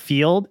in the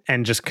field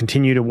and just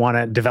continue to want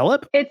to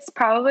develop? It's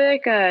probably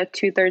like a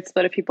 2/3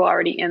 split of people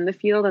already in the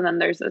field. And then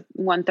there's a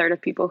 1/3 of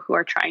people who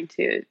are trying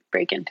to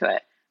break into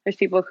it. There's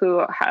people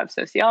who have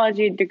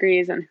sociology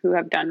degrees and who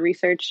have done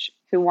research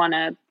who want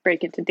to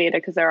break into data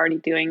because they're already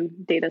doing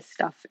data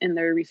stuff in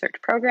their research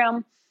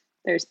program.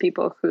 There's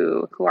people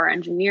who are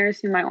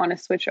engineers who might want to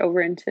switch over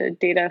into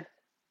data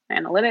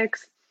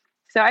analytics.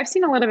 So I've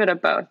seen a little bit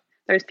of both.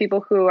 There's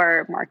people who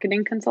are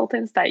marketing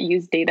consultants that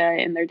use data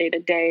in their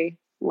day-to-day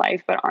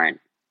life, but aren't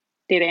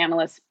data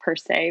analysts per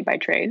se by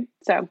trade.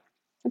 So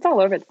it's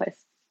all over the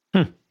place.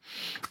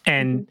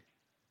 And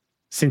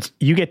since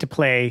you get to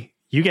play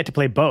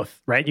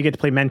both, right? You get to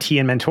play mentee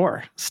and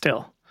mentor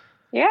still.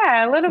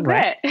 Yeah, a little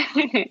right?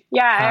 bit. I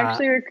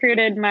actually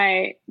recruited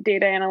my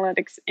data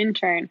analytics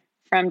intern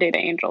from Data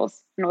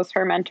Angels and was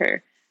her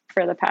mentor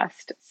for the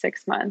past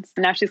 6 months.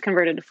 Now she's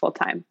converted to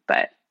full-time,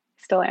 but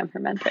still am her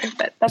mentor.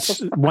 But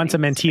that's once a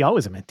mentee,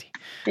 always a mentee.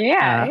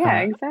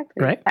 Yeah,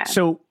 exactly. Right. Yeah.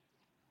 So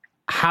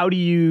how do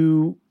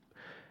you,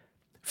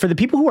 for the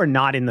people who are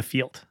not in the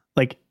field,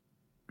 like,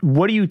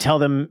 what do you tell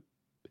them?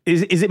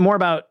 Is it more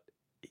about,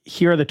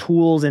 here are the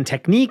tools and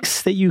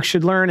techniques that you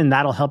should learn and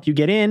that'll help you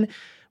get in?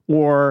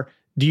 Or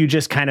do you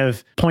just kind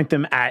of point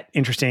them at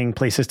interesting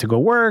places to go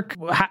work?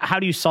 How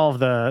do you solve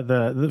for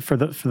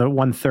the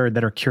 1/3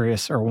 that are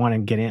curious or want to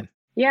get in?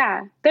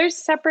 Yeah, there's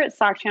separate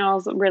Slack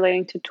channels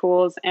relating to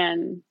tools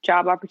and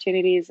job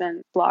opportunities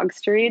and blogs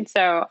to read.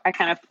 So I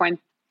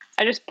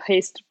just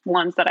paste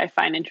ones that I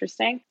find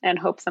interesting and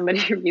hope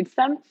somebody reads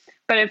them.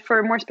 But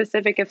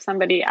if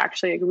somebody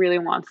actually really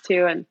wants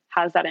to and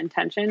has that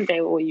intention,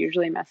 they will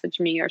usually message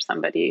me or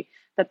somebody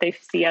that they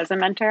see as a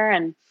mentor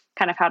and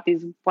kind of have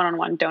these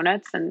one-on-one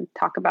donuts and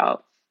talk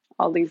about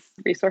all these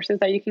resources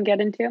that you can get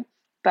into.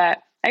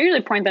 But I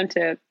usually point them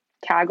to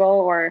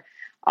Kaggle, or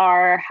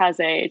R has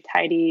a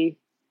Tidy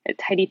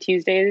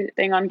Tuesday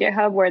thing on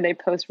GitHub where they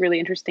post really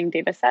interesting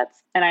data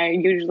sets. And I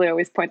usually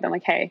always point them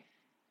like, hey,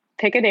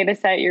 pick a data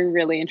set you're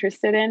really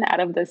interested in out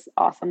of this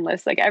awesome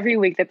list. Like every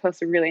week they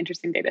post a really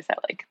interesting data set,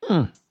 like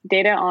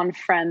data on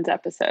Friends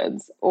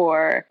episodes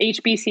or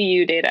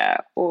HBCU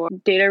data or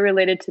data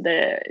related to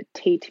the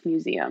Tate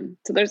Museum.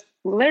 So there's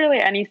literally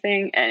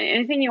anything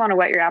you want to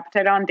whet your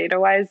appetite on data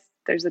wise,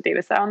 there's a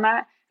data set on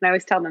that. And I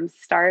always tell them,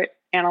 start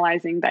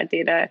analyzing that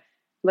data,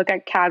 look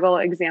at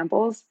Kaggle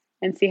examples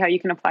and see how you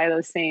can apply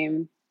those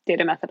same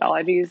data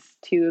methodologies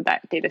to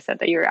that data set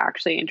that you're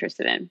actually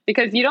interested in.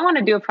 Because you don't want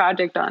to do a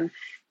project on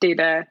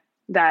data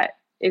that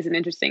isn't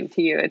interesting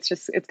to you. It's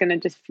going to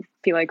just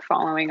feel like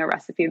following a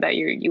recipe that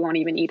you won't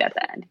even eat at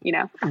the end,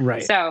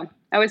 Right. So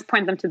I always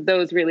point them to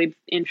those really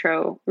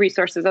intro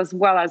resources as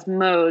well as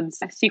Mode's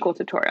SQL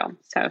tutorial.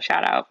 So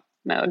shout out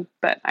Mode,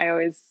 but I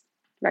always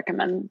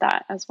recommend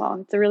that as well.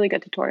 It's a really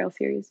good tutorial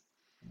series.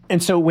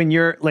 And so when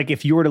you're like,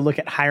 if you were to look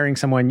at hiring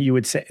someone, you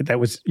would say that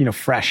was,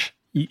 fresh,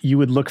 you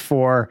would look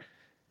for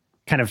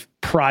kind of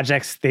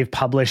projects they've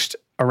published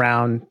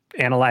around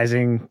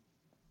analyzing,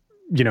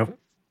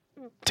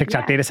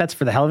 TikTok data sets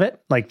for the hell of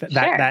it. Like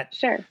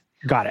Sure.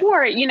 Got it.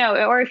 Or,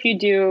 or if you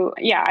do,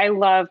 I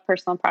love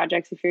personal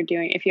projects.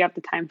 If you have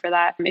the time for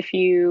that, if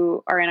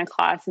you are in a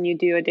class and you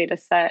do a data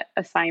set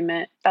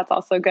assignment, that's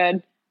also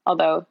good.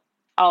 Although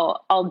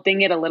I'll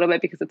ding it a little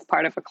bit because it's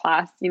part of a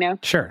class,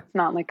 Sure. It's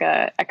not like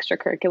a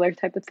extracurricular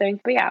type of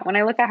thing. But when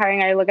I look at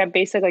hiring, I look at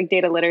basic like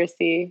data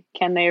literacy.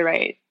 Can they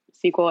write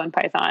SQL and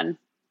Python?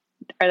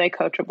 Are they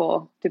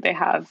coachable? Do they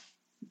have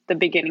the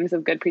beginnings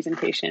of good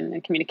presentation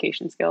and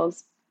communication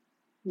skills?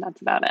 And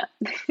that's about it.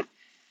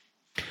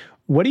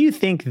 What do you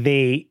think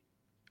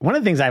one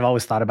of the things I've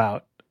always thought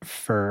about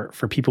for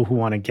people who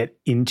want to get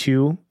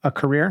into a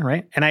career,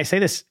 right? And I say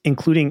this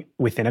including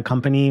within a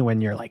company when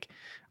you're like,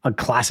 a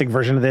classic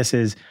version of this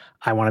is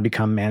I want to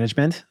become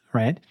management,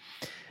 right?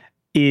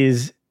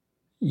 Is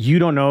you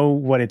don't know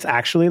what it's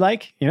actually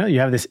like. You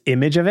have this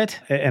image of it,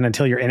 and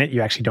until you're in it,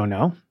 you actually don't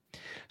know.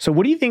 So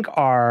what do you think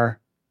are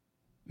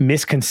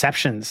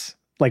misconceptions?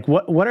 Like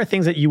what are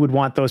things that you would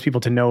want those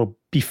people to know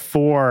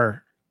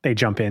before they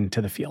jump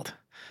into the field?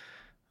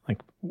 Like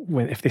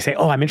if they say,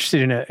 oh, I'm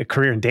interested in a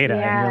career in data,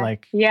 and you're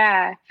like,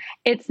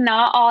 it's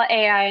not all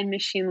AI and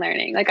machine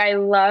learning. Like I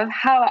love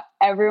how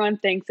everyone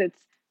thinks it's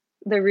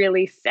the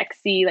really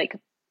sexy, like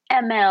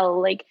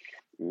ML, like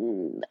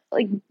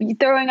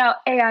throwing out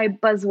AI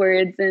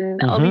buzzwords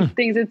and all these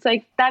things. It's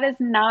like, that is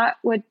not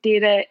what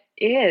data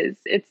is.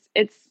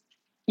 It's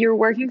you're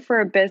working for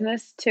a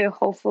business to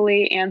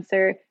hopefully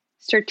answer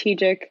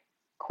strategic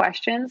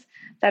questions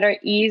that are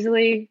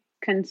easy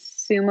to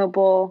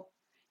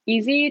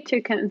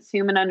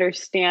consume and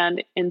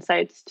understand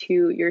insights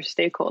to your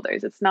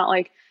stakeholders. It's not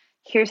like,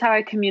 here's how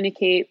I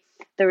communicate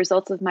the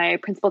results of my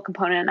principal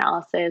component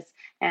analysis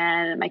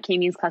and my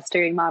k-means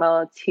clustering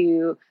model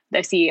to the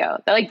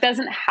CEO. That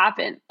doesn't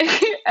happen,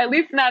 at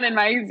least not in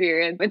my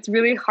experience. It's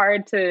really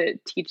hard to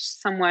teach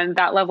someone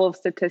that level of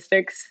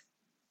statistics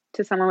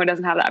to someone who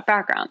doesn't have that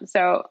background.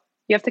 So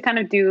you have to kind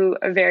of do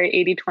a very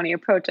 80-20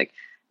 approach. Like,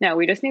 no,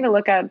 we just need to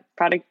look at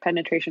product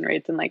penetration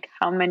rates and like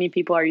how many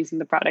people are using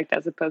the product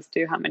as opposed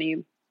to how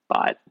many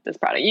bought this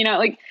product.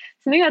 Like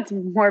something that's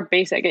more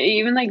basic,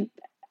 even like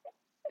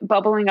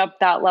bubbling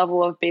up that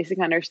level of basic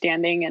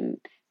understanding and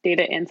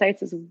data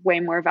insights is way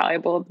more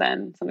valuable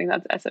than something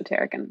that's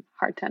esoteric and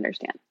hard to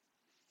understand.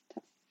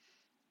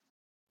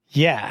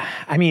 Yeah.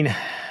 I mean,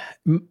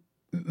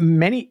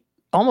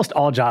 almost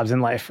all jobs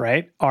in life,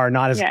 right, are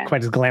not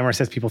quite as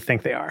glamorous as people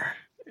think they are.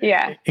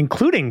 Yeah.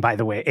 Including, by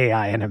the way,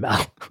 AI and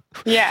ML.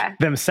 Yeah.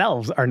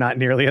 Themselves are not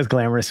nearly as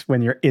glamorous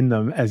when you're in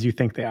them as you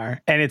think they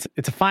are. And it's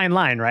a fine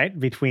line, right?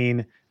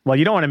 Between, well,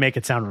 you don't want to make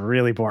it sound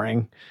really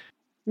boring.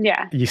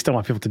 Yeah. You still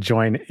want people to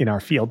join in our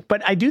field.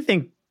 But I do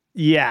think,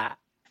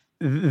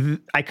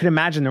 I could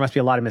imagine there must be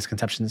a lot of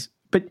misconceptions.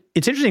 But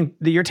it's interesting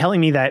that you're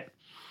telling me that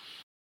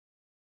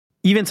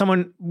even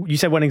someone, you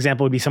said one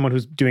example would be someone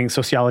who's doing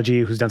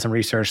sociology, who's done some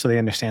research, so they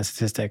understand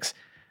statistics,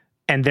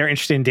 and they're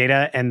interested in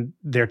data and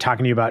they're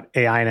talking to you about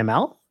AI and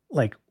ML?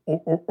 Like,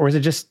 or is it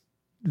just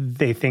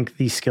they think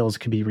these skills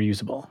could be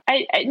reusable?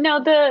 I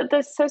no,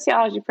 the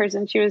sociology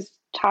person, she was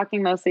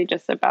talking mostly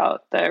just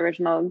about the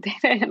original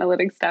data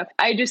analytics stuff.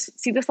 I just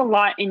see this a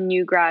lot in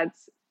new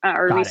grads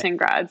recent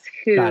grads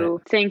who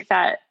think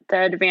that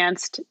the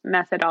advanced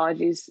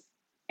methodologies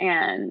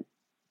and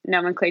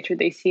nomenclature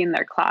they see in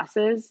their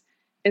classes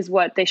is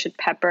what they should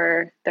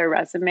pepper their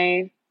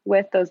resume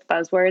with, those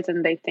buzzwords,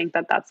 and they think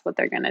that that's what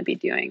they're going to be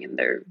doing in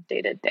their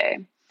day-to-day.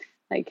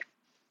 Like,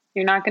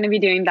 you're not going to be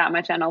doing that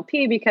much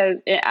NLP because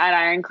at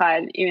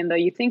Ironclad, even though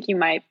you think you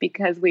might,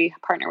 because we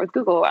partner with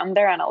Google on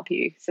their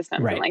NLP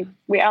systems, right. And like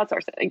we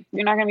outsource it. Like,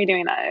 you're not going to be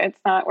doing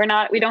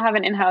that. We don't have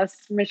an in-house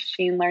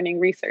machine learning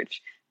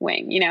research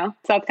wing, So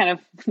that's kind of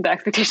the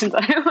expectations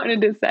I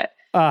wanted to set.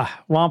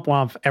 Womp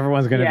womp.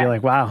 Everyone's going to be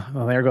like, wow,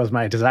 well, there goes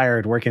my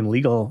desire to work in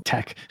legal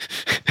tech.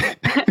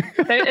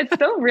 It's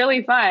still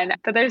really fun,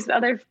 but there's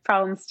other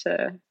problems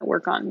to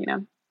work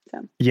on,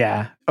 So.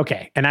 Yeah.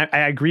 Okay. And I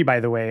agree, by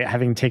the way,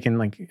 having taken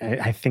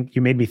I think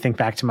you made me think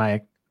back to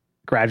my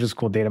graduate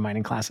school data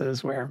mining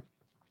classes where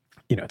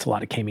it's a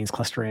lot of k-means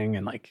clustering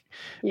and like,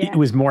 Yeah. it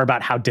was more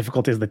about how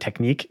difficult is the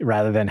technique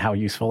rather than how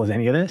useful is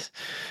any of this.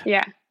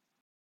 Yeah.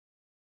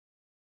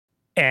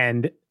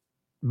 And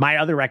my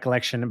other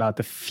recollection about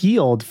the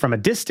field from a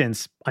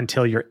distance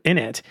until you're in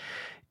it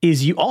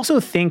is you also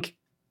think,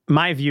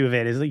 my view of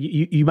it is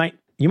you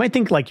might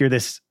think like you're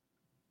this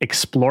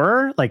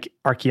explorer, like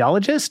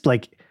archaeologist,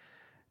 like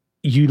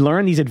you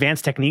learn these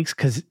advanced techniques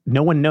because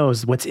no one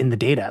knows what's in the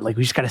data. Like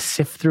we just got to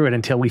sift through it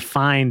until we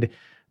find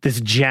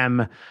this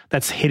gem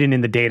that's hidden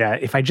in the data.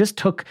 If I just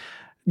took,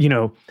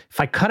 if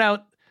I cut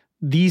out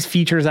these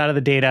features out of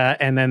the data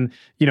and then,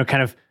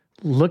 kind of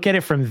look at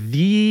it from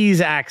these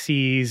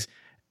axes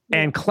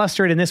and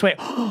cluster it in this way,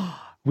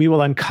 we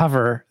will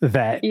uncover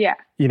that,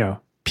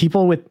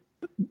 people with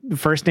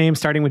first names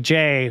starting with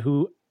J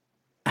who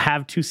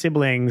have two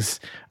siblings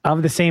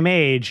of the same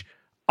age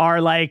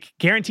are like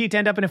guaranteed to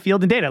end up in a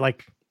field in data.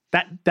 Like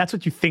that's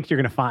what you think you're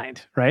going to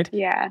find, right?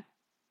 Yeah.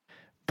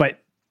 But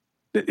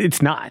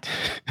it's not.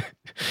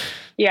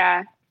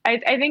 Yeah. I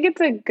think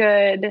it's a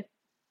good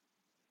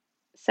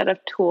set of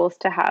tools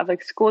to have.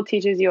 Like school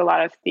teaches you a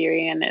lot of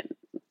theory and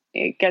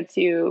it gets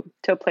you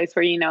to a place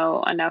where you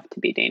know enough to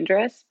be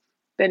dangerous.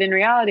 But in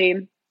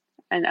reality,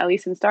 and at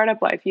least in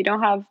startup life, you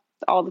don't have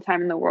all the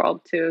time in the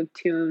world to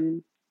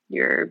tune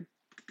your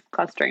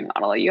clustering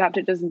model. You have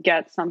to just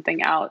get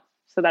something out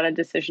so that a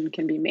decision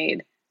can be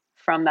made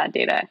from that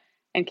data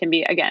and can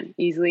be, again,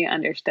 easily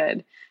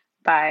understood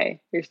by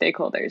your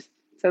stakeholders.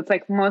 So it's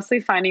like mostly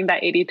finding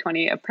that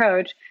 80-20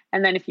 approach.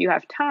 And then if you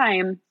have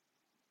time,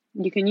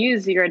 you can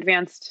use your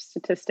advanced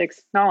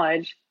statistics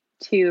knowledge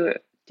to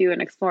do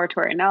an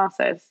exploratory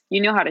analysis.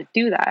 You know how to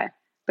do that,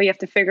 but you have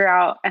to figure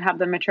out and have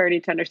the maturity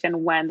to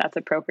understand when that's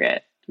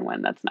appropriate and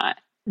when that's not.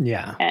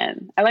 Yeah.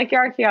 And I like your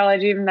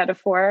archaeology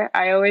metaphor.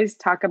 I always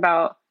talk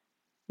about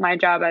my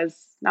job as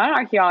not an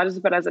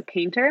archaeologist, but as a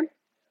painter.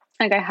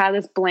 Like I have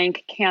this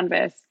blank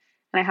canvas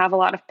and I have a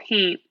lot of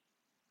paint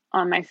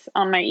on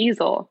my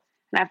easel.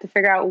 And I have to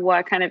figure out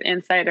what kind of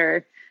insight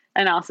or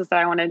analysis that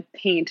I want to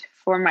paint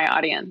for my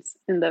audience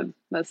in the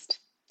most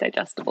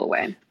digestible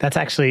way. That's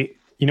actually,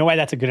 why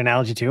that's a good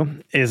analogy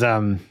too, is,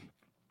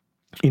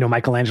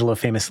 Michelangelo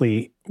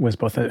famously was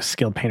both a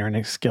skilled painter and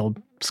a skilled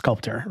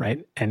sculptor,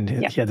 right? And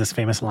he had this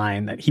famous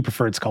line that he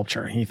preferred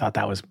sculpture. He thought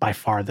that was by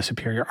far the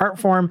superior art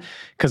form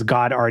because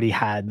God already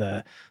had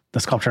the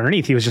sculpture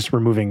underneath. He was just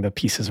removing the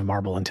pieces of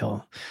marble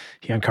until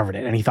he uncovered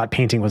it. And he thought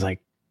painting was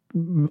like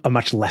a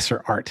much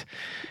lesser art.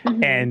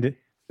 Mm-hmm. And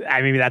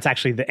maybe that's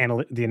actually the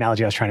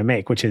analogy I was trying to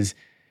make, which is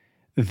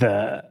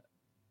there's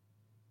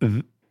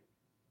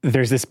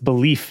this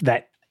belief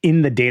that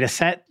in the data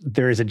set,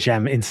 there is a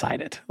gem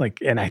inside it. Like,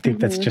 and I think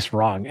that's just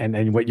wrong.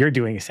 And what you're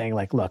doing is saying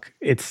like, look,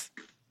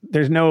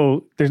 there's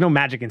no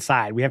magic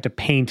inside. We have to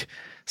paint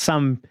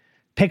some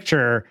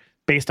picture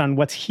based on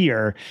what's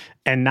here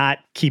and not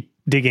keep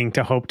digging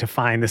to hope to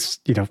find this,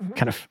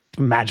 kind of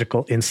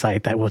magical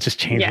insight that will just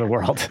change the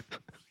world.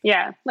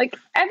 Yeah. Like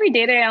every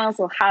data analyst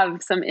will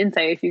have some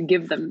insight if you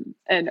give them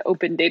an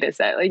open data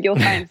set. Like you'll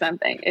find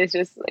something. It's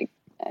just like,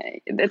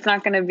 it's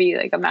not going to be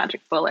like a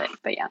magic bullet.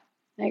 But yeah,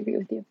 I agree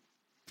with you.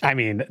 I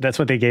mean, that's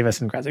what they gave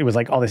us in grad. It was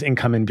like all this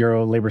income and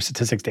Bureau of Labor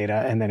Statistics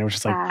data. And then it was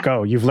just like,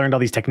 go, you've learned all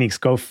these techniques,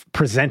 go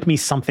present me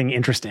something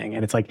interesting.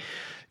 And it's like,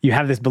 you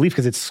have this belief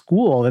because it's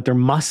school that there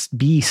must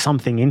be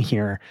something in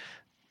here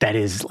that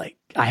is like,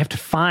 I have to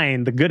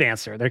find the good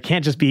answer. There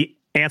can't just be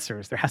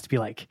answers. There has to be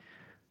like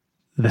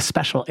the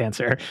special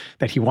answer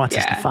that he wants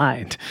us to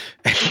find.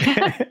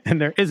 And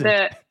there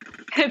isn't.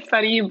 It's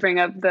funny you bring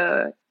up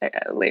the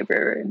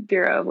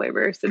Bureau of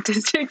Labor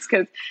Statistics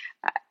because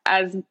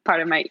as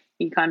part of my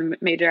econ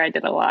major, I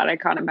did a lot of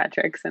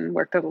econometrics and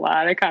worked with a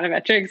lot of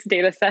econometrics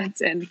data sets,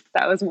 and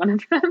that was one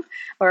of them.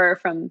 Or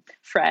from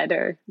Fred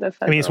or the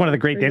federal. It's one of the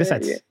great data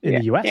sets in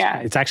the US. Yeah.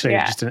 It's actually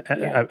just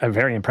a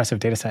very impressive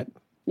data set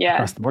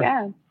across the board.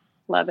 Yeah,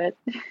 love it.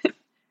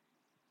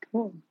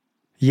 Cool.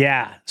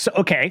 Yeah. So,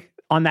 okay,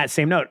 on that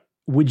same note,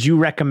 would you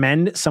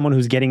recommend someone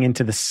who's getting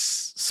into this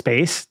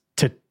space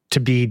to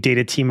be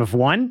data team of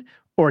one,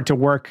 or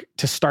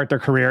to start their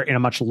career in a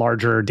much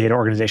larger data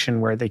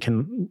organization where they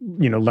can,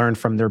 learn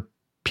from their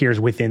peers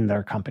within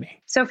their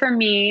company? So for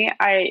me,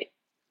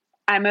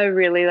 I'm a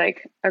really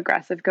like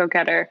aggressive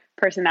go-getter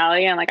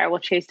personality, and like I will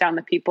chase down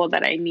the people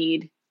that I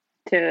need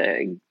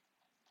to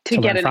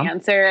get an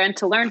answer and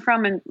to learn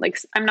from. And like,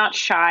 I'm not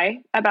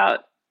shy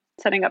about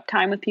setting up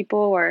time with people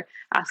or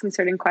asking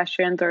certain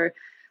questions or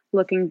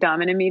looking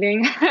dumb in a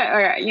meeting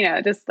or,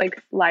 just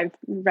like live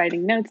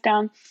writing notes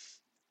down.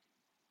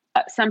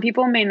 Some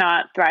people may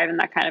not thrive in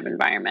that kind of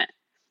environment.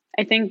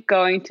 I think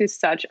going to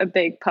such a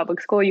big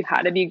public school, you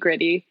had to be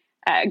gritty.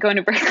 Going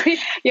to Berkeley,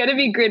 you had to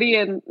be gritty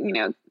and,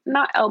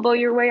 not elbow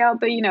your way out,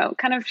 but,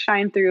 kind of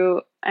shine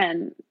through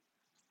and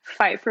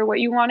fight for what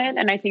you wanted.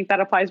 And I think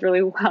that applies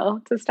really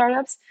well to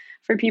startups.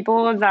 For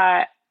people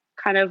that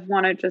kind of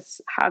want to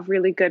just have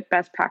really good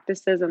best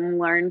practices and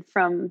learn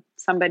from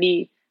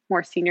somebody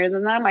more senior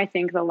than them, I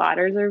think the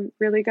latter is a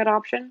really good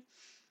option.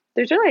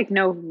 There's really like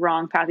no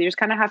wrong path. You just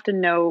kind of have to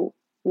know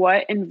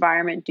what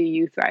environment do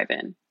you thrive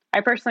in?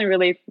 I personally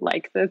really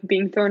like the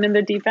being thrown in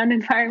the deep end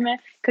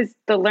environment because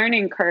the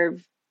learning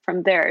curve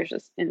from there is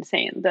just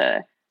insane.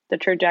 The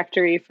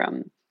trajectory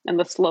from and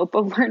the slope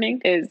of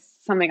learning is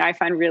something I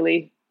find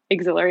really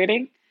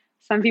exhilarating.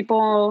 Some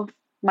people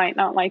might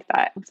not like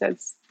that. So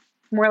it's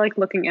more like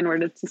looking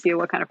inward to see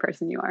what kind of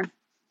person you are.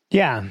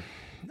 Yeah.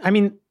 I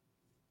mean,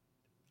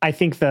 I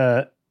think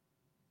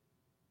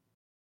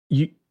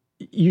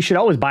you should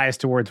always bias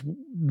towards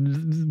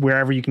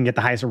wherever you can get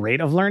the highest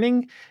rate of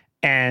learning.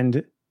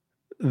 And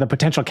the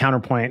potential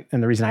counterpoint,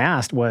 and the reason I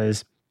asked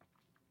was,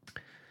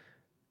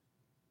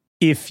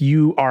 if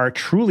you are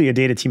truly a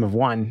data team of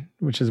one,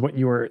 which is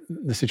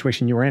the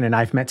situation you were in, and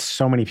I've met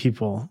so many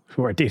people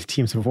who are data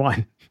teams of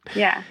one.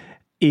 Yeah.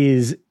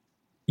 Is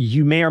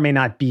you may or may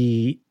not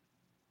be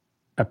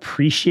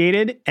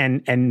appreciated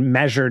and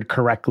measured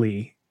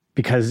correctly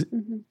because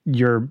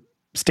your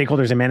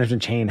stakeholders and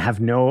management chain have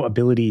no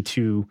ability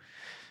to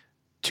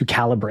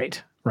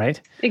calibrate,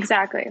 right?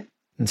 Exactly.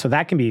 And so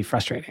that can be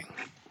frustrating.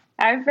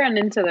 I've run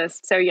into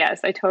this. So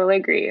yes, I totally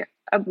agree.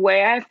 A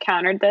way I've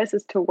countered this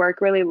is to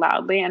work really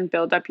loudly and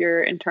build up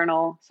your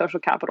internal social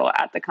capital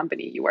at the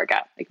company you work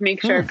at. Like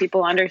make sure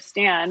people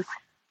understand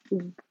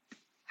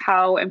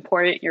how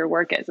important your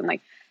work is and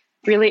like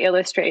really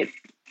illustrate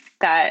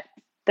that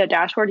the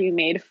dashboard you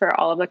made for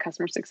all of the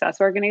customer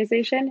success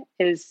organization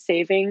is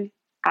saving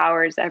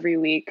hours every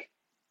week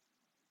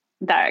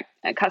that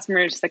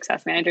customer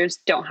success managers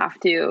don't have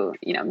to,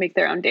 make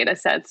their own data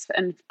sets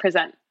and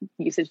present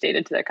usage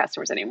data to their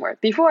customers anymore.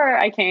 Before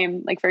I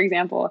came, like, for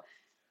example,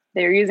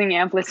 they were using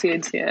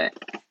Amplitude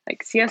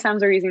like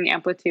CSMs are using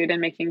Amplitude and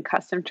making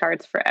custom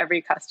charts for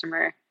every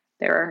customer.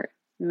 There were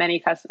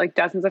many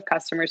dozens of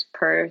customers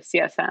per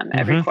CSM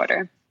every quarter.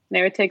 And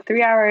they would take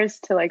 3 hours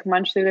to like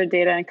munch through the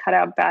data and cut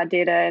out bad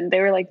data. And they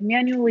were like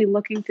manually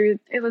looking through,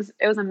 it was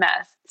a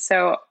mess.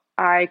 So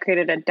I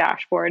created a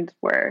dashboard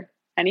where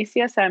any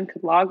CSM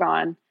could log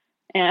on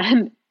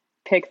and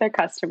pick their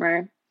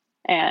customer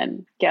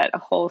and get a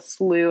whole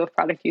slew of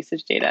product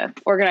usage data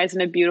organized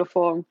in a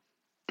beautiful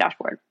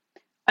dashboard.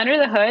 Under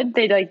the hood,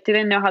 they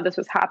didn't know how this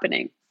was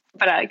happening,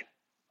 but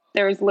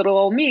there was little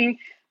old me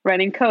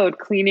running code,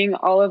 cleaning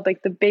all of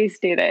the base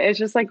data. It's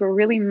just a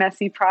really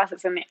messy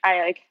process. And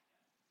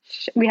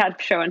we had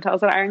show and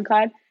tells at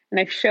Ironclad, and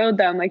I showed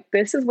them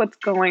this is what's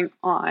going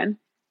on.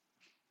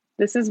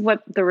 This is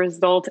what the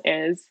result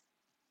is.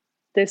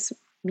 This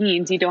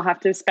means you don't have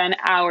to spend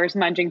hours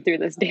munging through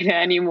this data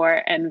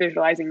anymore and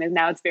visualizing this.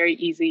 Now it's very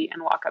easy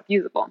and walk-up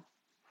usable.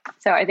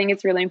 So I think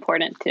it's really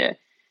important to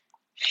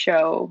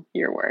show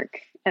your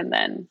work and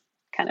then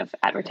kind of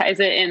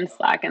advertise it in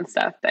Slack and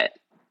stuff.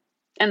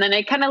 And then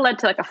it kind of led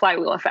to a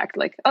flywheel effect.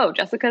 Oh,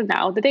 Jessica's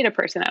now the data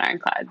person at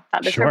Ironclad.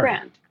 That is her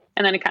brand.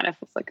 And then it kind of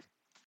was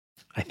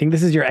I think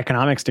this is your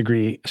economics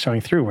degree showing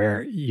through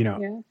where,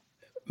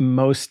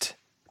 most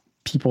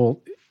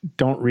people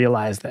don't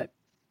realize that,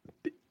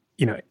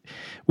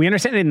 we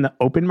understand it in the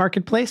open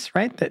marketplace,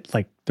 right? That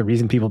the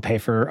reason people pay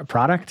for a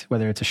product,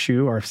 whether it's a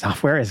shoe or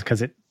software, is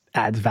because it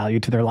adds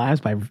value to their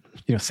lives by,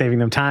 saving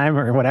them time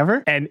or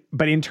whatever.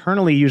 But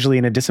internally, usually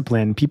in a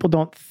discipline, people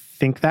don't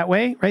think that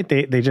way, right?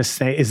 They just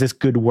say, is this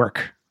good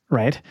work?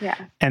 Right. Yeah.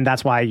 And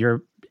that's why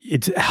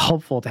it's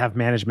helpful to have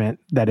management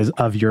that is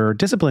of your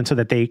discipline so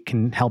that they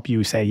can help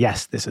you say,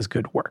 yes, this is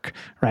good work.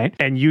 Right.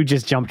 And you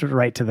just jumped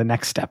right to the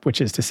next step,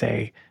 which is to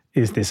say,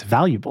 is this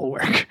valuable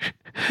work?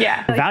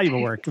 Yeah.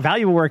 Valuable work.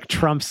 Valuable work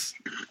trumps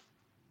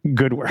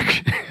good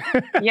work.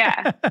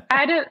 Yeah.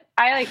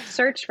 I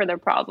searched for the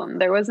problem.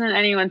 There wasn't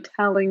anyone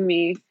telling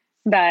me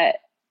that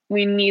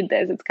we need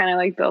this. It's kind of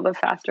like build a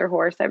faster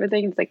horse type of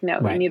thing. It's no,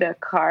 we need a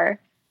car.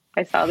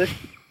 I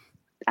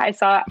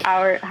saw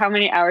how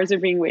many hours are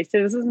being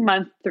wasted. This is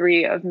month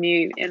 3 of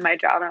me in my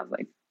job. And I was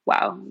like,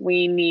 wow,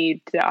 we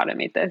need to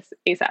automate this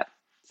ASAP.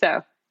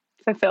 So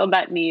fulfilled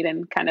that need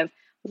and kind of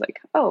was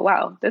like, oh,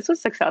 wow, this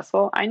was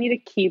successful. I need to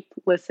keep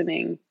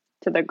listening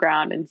to the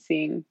ground and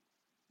seeing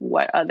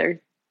what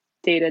other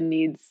data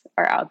needs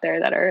are out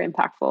there that are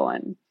impactful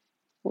and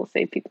will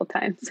save people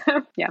time.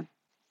 So, yeah.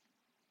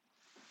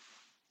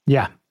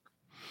 Yeah.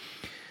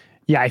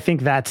 Yeah, I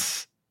think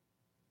that's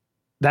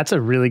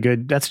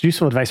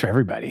useful advice for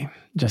everybody.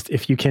 Just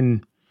if you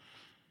can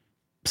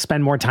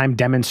spend more time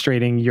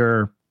demonstrating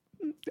your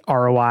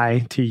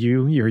ROI to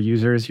your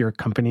users, your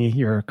company,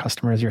 your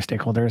customers, your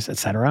stakeholders, et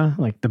cetera,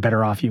 the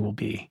better off you will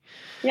be.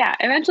 Yeah.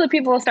 Eventually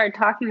people will start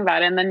talking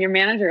about it and then your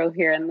manager will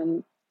hear. And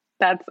then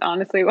that's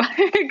honestly why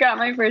I got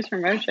my first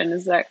promotion,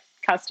 is that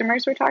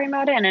customers were talking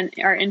about it and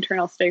our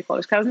internal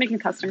stakeholders. Because I was making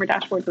customer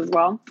dashboards as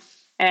well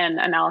and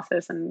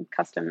analysis and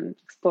custom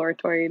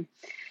exploratory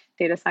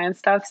data science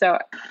stuff. So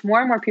more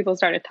and more people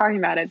started talking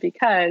about it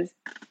because,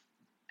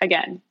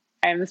 again,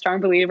 I'm a strong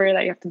believer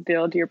that you have to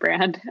build your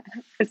brand,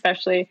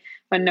 especially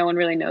when no one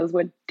really knows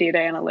what data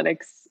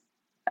analytics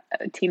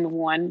a team of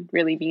one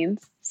really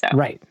means. So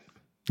right.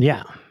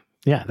 Yeah.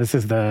 Yeah. This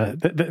is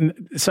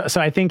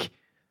so I think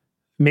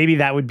maybe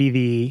that would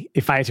be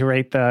if I had to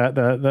rate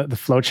the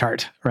flow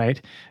chart, right,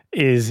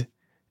 is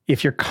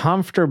if you're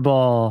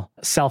comfortable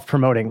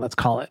self-promoting, let's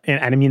call it,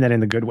 and I mean that in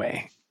the good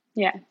way.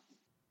 Yeah.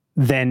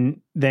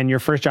 then your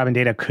first job in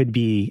data could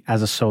be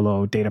as a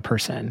solo data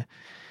person.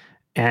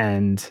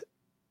 And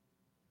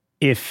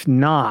if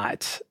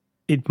not,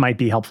 it might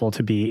be helpful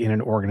to be in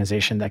an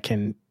organization that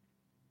can,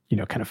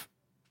 kind of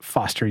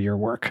foster your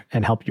work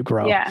and help you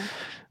grow. Yeah.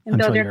 And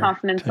build your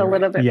confidence a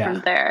little bit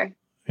from there.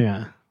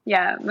 Yeah.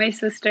 Yeah.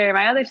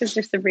 My other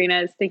sister,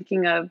 Sabrina, is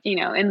thinking of,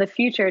 in the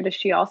future, does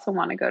she also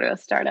want to go to a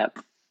startup?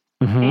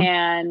 Mm-hmm.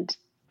 And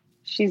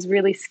she's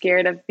really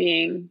scared of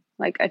being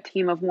like a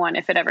team of one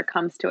if it ever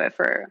comes to it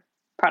for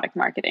product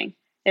marketing.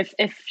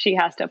 If she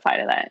has to apply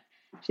to that,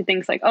 she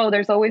thinks like, oh,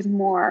 there's always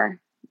more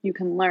you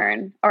can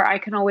learn, or I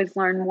can always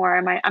learn more.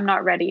 I'm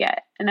not ready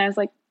yet. And I was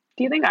like,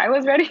 do you think I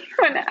was ready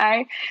when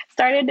I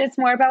started? It's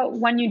more about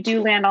when you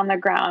do land on the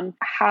ground,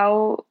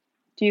 how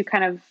do you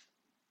kind of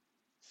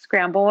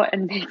scramble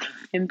and make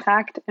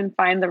impact and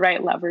find the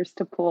right levers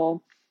to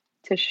pull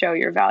to show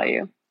your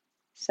value?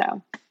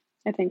 So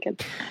I think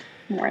it's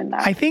more in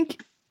that. I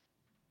think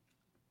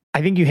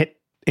you hit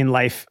in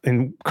life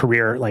and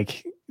career,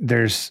 like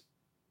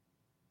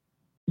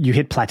you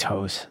hit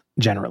plateaus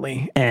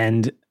generally.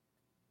 And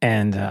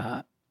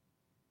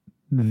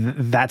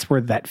that's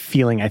where that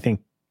feeling, I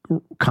think,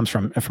 comes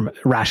from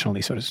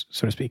rationally, so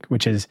to speak,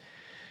 which is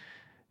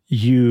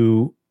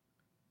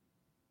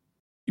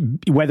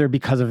whether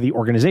because of the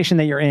organization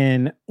that you're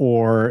in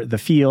or the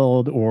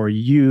field or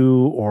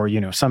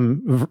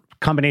some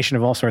combination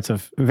of all sorts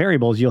of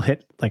variables, you'll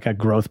hit like a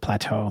growth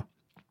plateau.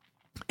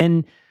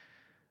 And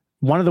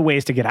one of the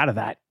ways to get out of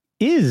that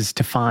is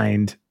to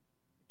find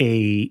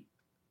a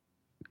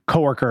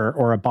coworker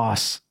or a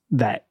boss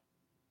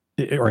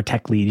or a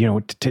tech lead,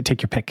 to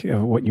take your pick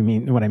of what I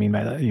mean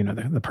by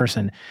the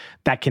person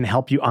that can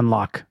help you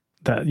unlock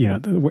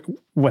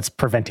what's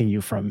preventing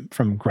you from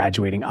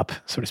graduating up,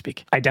 so to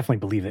speak. I definitely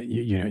believe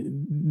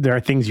that there are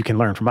things you can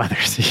learn from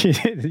others.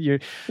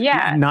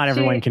 Not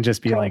everyone can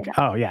just be like,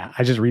 oh yeah,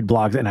 I just read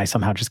blogs and I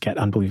somehow just get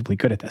unbelievably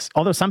good at this.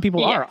 Although some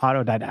people are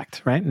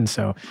autodidact, right? And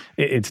so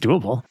it's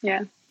doable.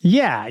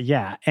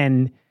 Yeah.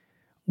 And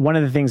one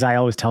of the things I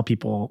always tell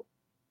people,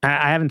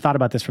 I haven't thought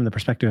about this from the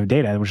perspective of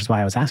data, which is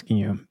why I was asking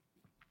you,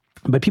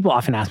 but people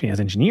often ask me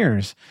as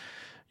engineers,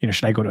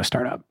 should I go to a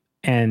startup?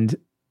 And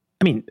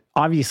I mean,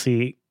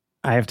 obviously,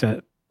 I have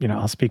to,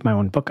 I'll speak my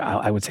own book.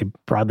 I would say,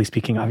 broadly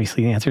speaking,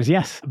 obviously, the answer is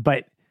yes.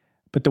 But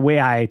the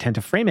way I tend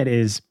to frame it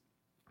is,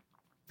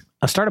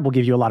 a startup will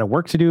give you a lot of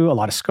work to do, a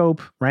lot of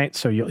scope, right?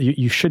 So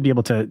you should be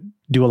able to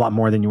do a lot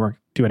more than you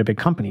do at a big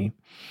company.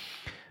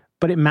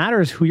 But it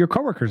matters who your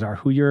coworkers are,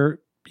 who your,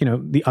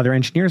 the other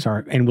engineers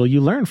are, and will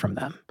you learn from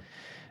them?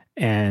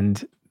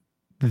 And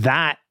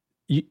that,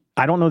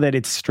 I don't know that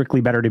it's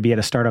strictly better to be at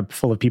a startup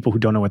full of people who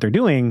don't know what they're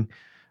doing,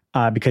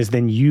 because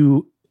then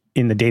you,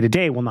 in the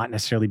day-to-day, will not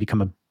necessarily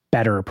become a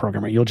better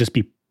programmer. You'll just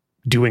be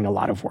doing a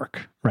lot of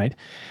work, right?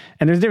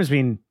 And there's a difference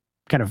between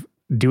kind of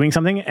doing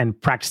something and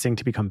practicing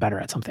to become better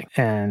at something.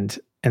 And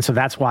so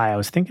that's why I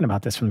was thinking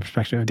about this from the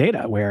perspective of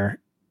data, where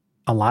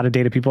a lot of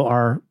data people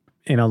are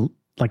in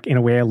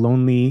a way, a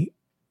lonely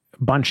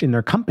bunch in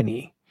their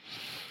company,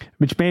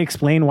 which may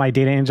explain why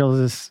Data Angels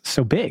is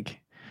so big.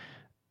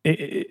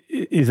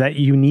 Is that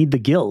you need the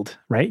guild,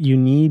 right? You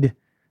need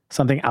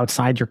something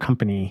outside your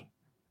company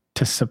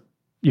to,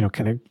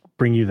 kind of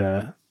bring you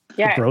the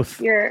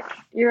growth. You're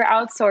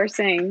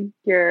outsourcing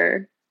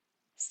your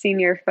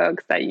senior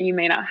folks that you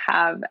may not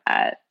have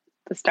at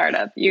the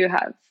startup. You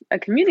have a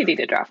community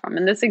to draw from.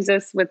 And this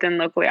exists within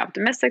locally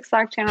optimistic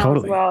Slack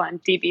channels as well,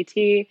 and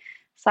DBT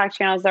Slack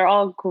channels. They're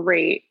all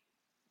great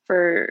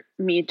for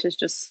me to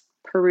just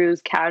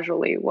peruse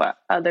casually what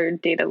other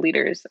data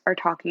leaders are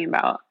talking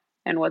about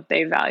and what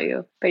they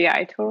value. But yeah,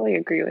 I totally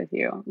agree with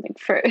you. Like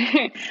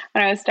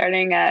when I was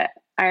starting at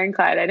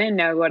Ironclad, I didn't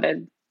know what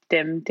a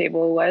dim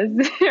table was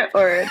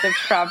or the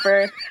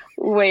proper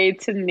way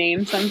to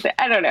name something.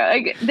 I don't know.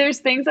 Like there's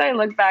things that I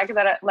look back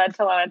that led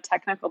to a lot of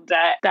technical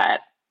debt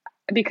that,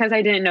 because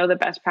I didn't know the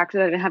best practice,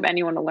 I didn't have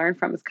anyone to learn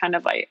from. It's kind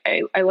of like,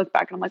 I look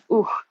back and I'm like,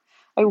 ooh,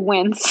 I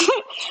wince.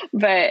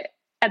 But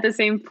at the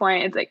same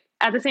point, it's like,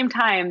 at the same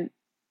time,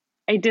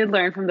 I did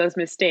learn from those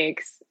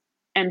mistakes.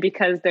 And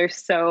because they're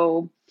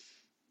so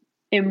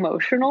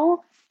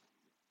emotional,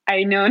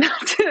 I know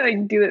not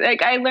to do it.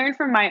 Like I learned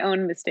from my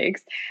own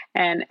mistakes,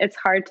 and it's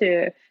hard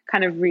to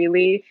kind of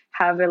really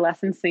have a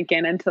lesson sink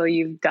in until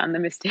you've done the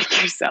mistake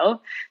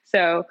yourself.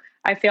 So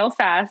I failed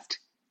fast,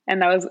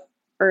 and that was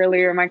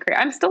earlier in my career.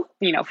 I'm still,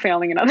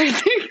 failing in other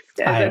things.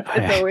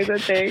 It's always a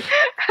thing.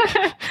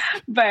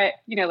 But,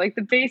 like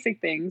the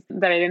basic things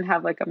that I didn't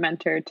have like a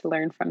mentor to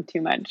learn from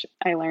too much,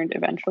 I learned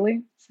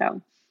eventually.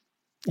 So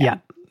yeah,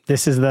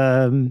 this is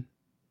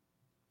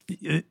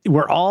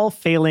we're all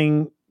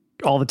failing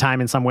all the time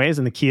in some ways.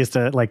 And the key is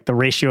to like the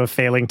ratio of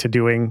failing to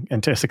doing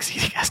and to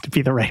succeeding has to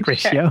be the right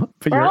ratio. Sure.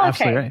 But you're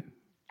absolutely right.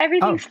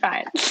 Everything's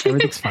fine.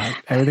 Everything's fine.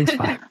 Everything's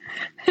fine.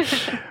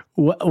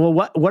 Well,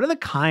 what are the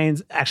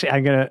kinds, actually,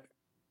 I'm going to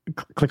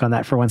click on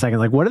that for 1 second.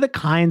 Like, what are the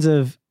kinds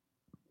of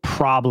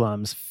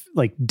problems,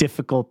 like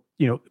difficult,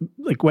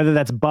 like whether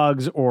that's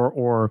bugs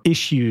or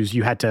issues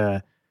you had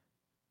to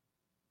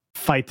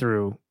fight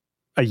through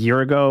a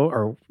year ago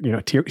or,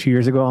 2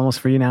 years ago almost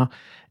for you now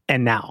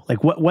and now?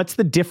 Like what's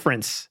the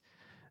difference?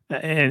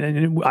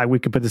 We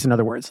could put this in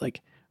other words.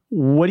 Like,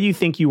 what do you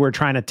think you were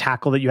trying to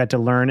tackle that you had to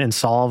learn and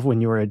solve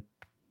when you were a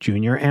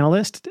junior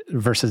analyst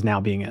versus now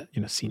being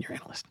a senior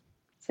analyst?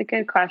 It's a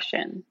good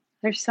question.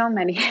 There's so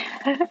many.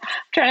 I'm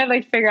trying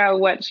to figure out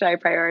what should I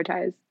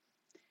prioritize.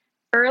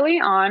 Early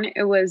on,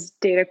 it was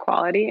data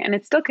quality, and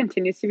it still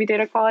continues to be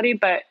data quality.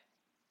 But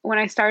when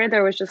I started,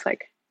 there was just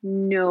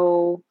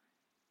no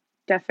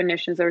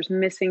definitions. There was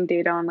missing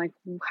data on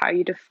how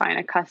you define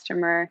a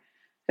customer.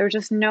 There was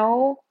just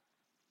it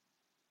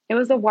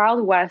was the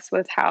Wild West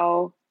with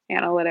how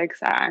analytics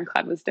at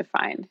Ironclad was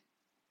defined.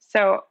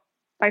 So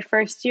my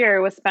first year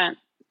was spent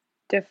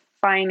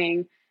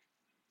defining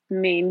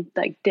main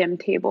DIM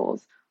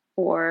tables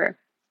or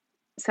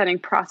setting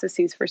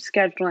processes for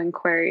scheduling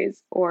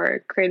queries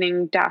or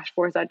creating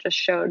dashboards that just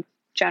showed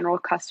general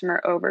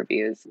customer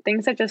overviews,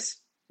 things that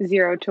just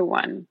 0 to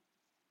 1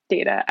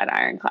 data at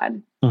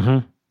Ironclad.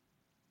 Mm-hmm.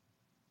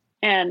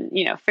 And,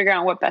 figure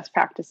out what best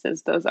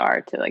practices those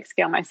are to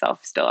scale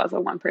myself still as a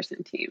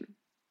one-person team.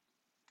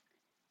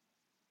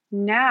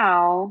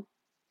 Now,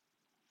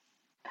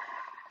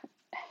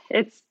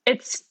 it's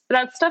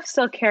that stuff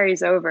still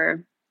carries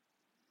over.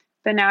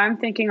 But now I'm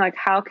thinking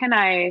how can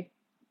I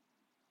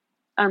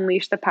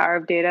unleash the power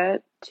of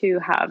data to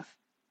have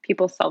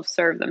people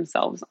self-serve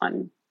themselves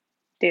on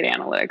data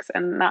analytics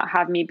and not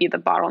have me be the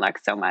bottleneck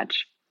so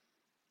much.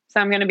 So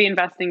I'm going to be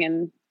investing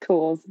in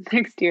tools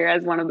next year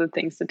as one of the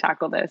things to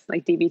tackle this,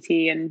 like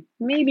dbt and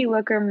maybe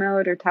Looker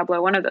Mode or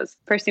Tableau, one of those.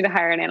 First, need to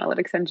hire an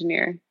analytics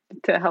engineer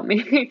to help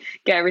me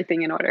get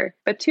everything in order.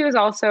 But 2 is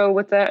also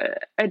with the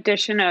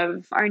addition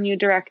of our new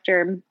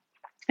director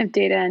of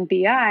data and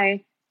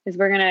BI is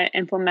we're going to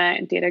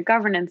implement data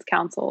governance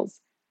councils.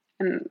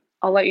 And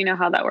I'll let you know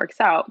how that works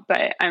out,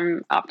 but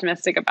I'm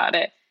optimistic about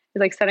it.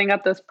 It's setting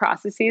up those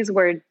processes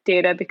where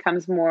data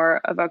becomes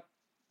more of a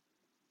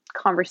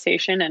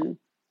conversation and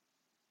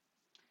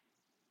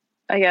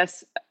I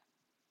guess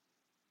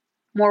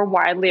more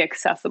widely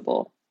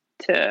accessible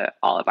to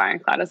all of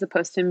Ironclad as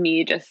opposed to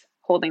me just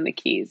holding the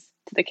keys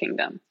to the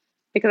kingdom.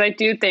 Because I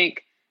do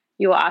think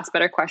you will ask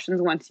better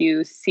questions once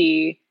you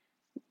see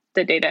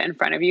the data in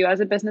front of you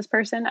as a business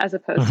person, as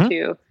opposed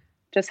to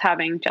just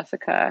having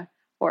Jessica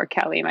or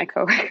Kelly, my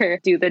coworker,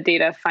 do the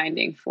data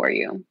finding for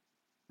you.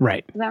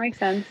 Right. Does that make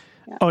sense?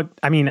 Yeah. Oh,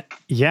 I mean,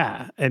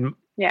 yeah. And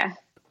yeah.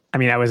 I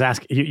mean, I was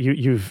asking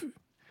you've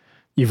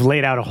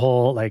laid out a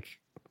whole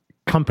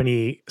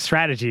company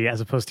strategy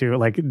as opposed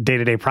to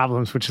day-to-day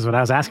problems, which is what I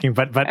was asking,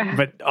 but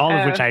all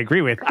of which I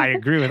agree with. I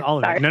agree with all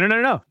of it.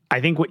 No. I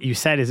think what you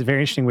said is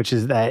very interesting, which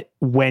is that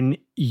when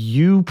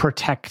you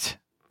protect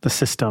the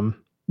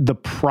system, the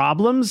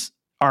problems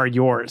are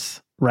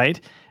yours, right?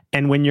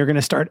 And when you're going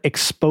to start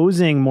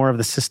exposing more of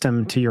the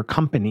system to your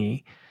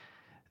company,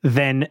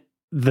 then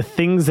the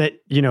things that,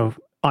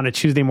 on a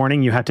Tuesday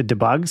morning you have to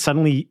debug,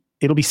 suddenly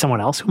it'll be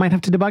someone else who might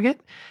have to debug it.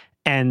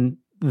 And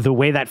the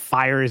way that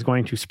fire is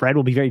going to spread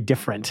will be very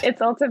different.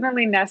 It's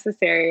ultimately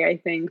necessary, I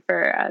think,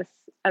 for us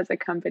as a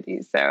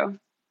company. So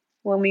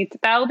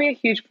that'll be a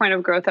huge point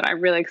of growth that I'm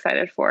really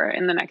excited for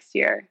in the next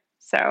year.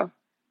 So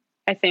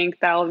I think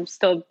that'll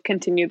still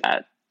continue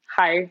that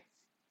high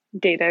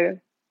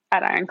data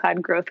at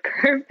Ironclad growth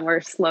curve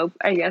or slope,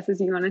 I guess, as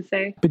you want to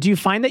say. But do you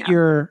find that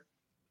you're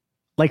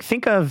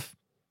think of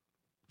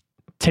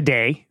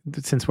today,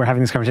 since we're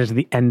having this conversation at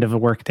the end of a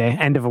work day,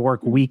 end of a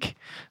work week,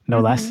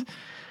 no less,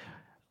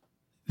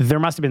 there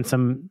must have been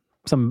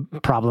some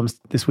problems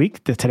this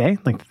week, today,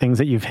 things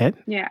that you've hit.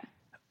 Yeah.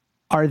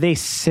 Are they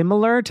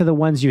similar to the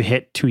ones you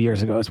hit 2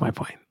 years ago is my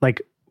point.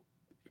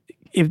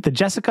 If the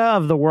Jessica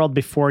of the world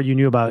before you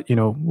knew about,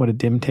 what a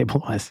DIM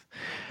table was.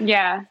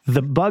 Yeah.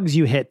 The bugs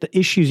you hit, the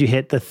issues you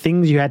hit, the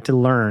things you had to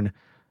learn,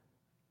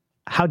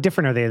 how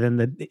different are they than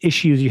the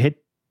issues you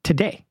hit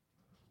today?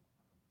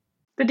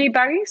 The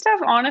debugging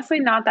stuff, honestly,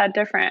 not that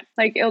different.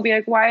 It'll be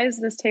why is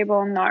this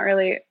table not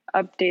really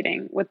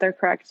updating with their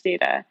correct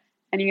data?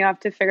 And you have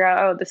to figure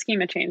out, the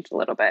schema changed a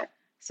little bit.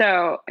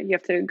 So you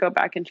have to go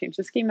back and change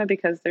the schema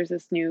because there's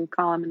this new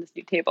column in this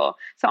new table.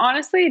 So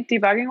honestly,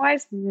 debugging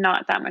wise,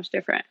 not that much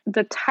different.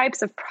 The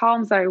types of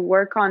problems I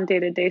work on day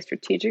to day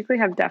strategically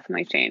have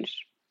definitely changed.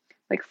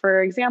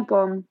 For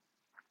example,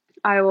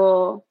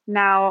 I'll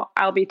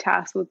be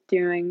tasked with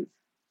doing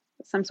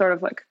some sort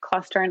of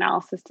cluster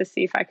analysis to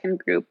see if I can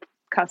group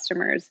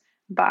customers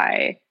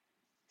by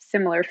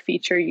similar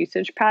feature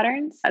usage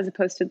patterns as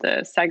opposed to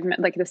the segment,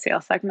 the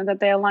sales segment that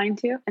they align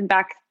to. And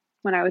back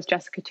when I was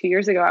Jessica 2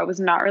 years ago, I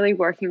was not really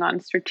working on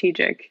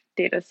strategic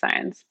data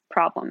science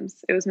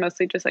problems. It was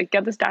mostly just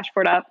get this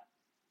dashboard up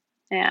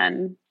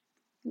and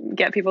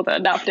get people to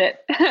adopt it.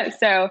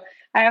 So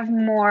I have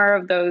more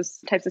of those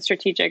types of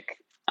strategic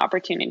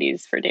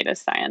opportunities for data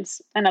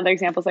science. Another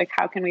example is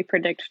how can we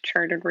predict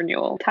churn and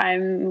renewal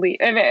timely?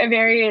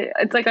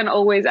 It's an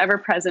always ever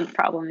present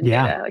problem in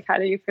data. How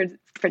do you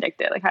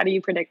predict it? How do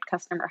you predict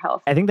customer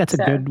health? I think that's a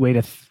good way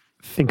to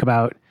think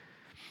about,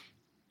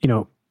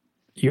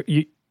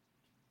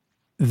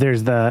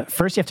 there's the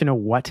first you have to know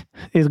what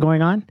is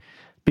going on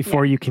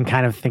before you can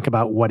kind of think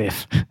about what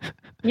if.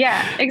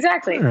 Yeah,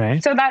 exactly.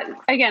 Right. So that,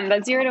 again,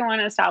 that 0 to 1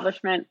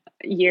 establishment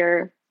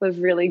year was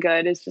really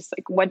good. It's just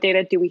like, what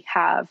data do we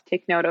have?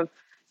 Take note of,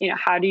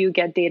 how do you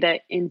get data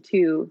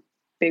into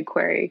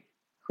BigQuery?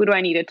 Who do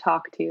I need to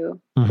talk to?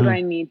 Who do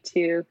I need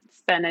to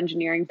spend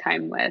engineering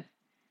time with?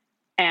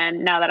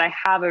 And now that I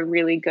have a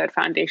really good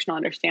foundational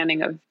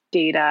understanding of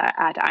data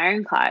at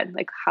Ironclad,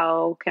 like,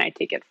 how can I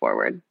take it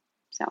forward?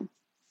 So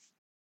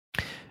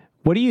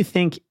what do you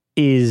think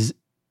is,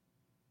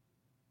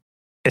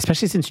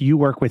 especially since you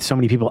work with so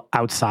many people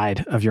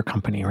outside of your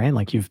company, right?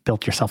 Like, you've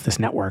built yourself this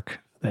network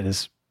that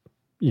is,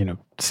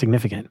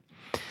 significant.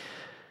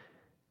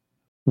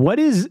 What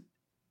is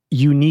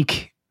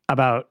unique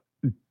about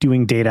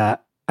doing data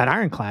at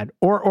Ironclad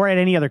or at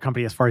any other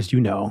company, as far as you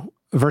know,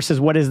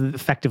 versus what is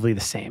effectively the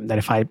same? That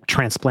if I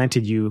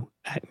transplanted you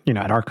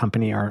at our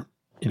company or,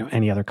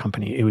 any other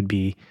company, it would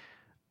be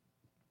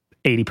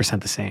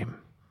 80% the same.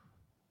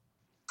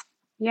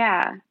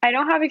 Yeah, I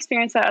don't have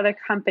experience at other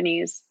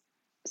companies,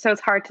 so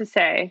it's hard to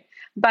say,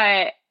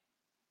 but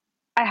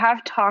I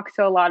have talked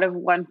to a lot of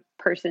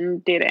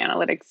one-person data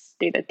analytics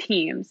data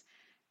teams,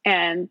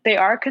 and they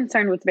are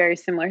concerned with very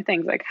similar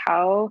things, like,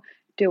 how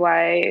do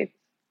I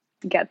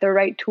get the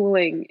right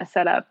tooling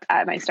set up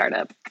at my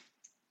startup?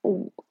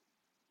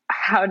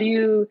 How do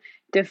you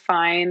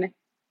define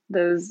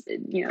those,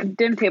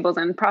 dim tables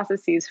and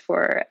processes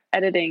for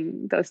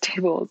editing those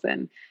tables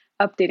and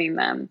updating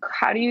them?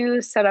 How do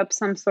you set up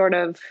some sort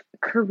of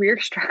career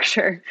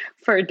structure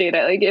for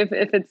data? Like, if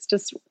it's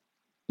just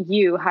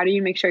you, how do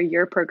you make sure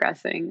you're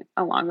progressing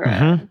along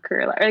a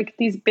career ladder? Like,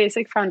 these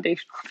basic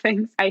foundational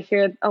things I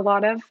hear a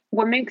lot of.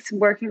 What makes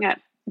working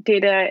at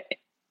data,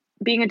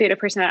 being a data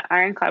person at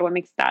Ironclad, what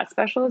makes that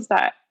special is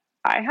that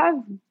I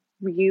have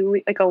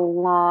really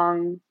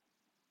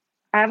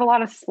I have a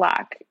lot of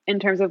slack in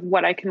terms of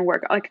what I can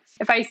work on. Like,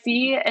 if I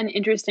see an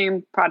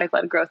interesting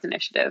product-led growth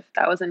initiative,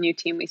 that was a new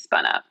team we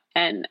spun up,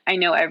 and I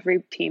know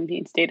every team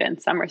needs data in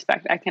some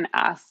respect, I can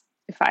ask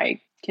if I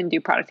can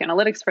do product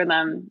analytics for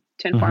them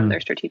to inform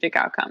their strategic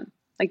outcome.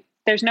 Like,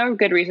 there's no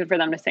good reason for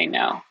them to say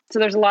no. So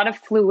there's a lot of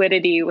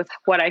fluidity with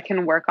what I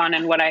can work on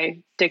and what I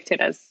dictate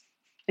as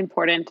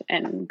important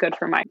and good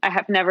for I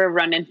have never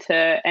run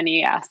into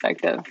any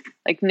aspect of,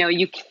 like, no,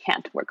 you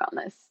can't work on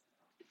this.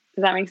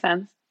 Does that make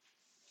sense?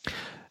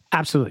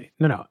 Absolutely.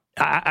 No,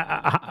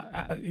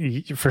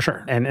 for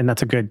sure. And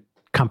that's a good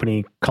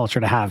company culture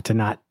to have, to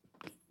not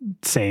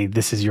say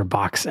this is your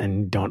box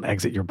and don't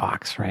exit your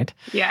box, right?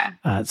 Yeah.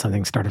 It's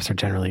something startups are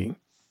generally,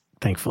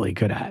 thankfully,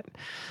 good at.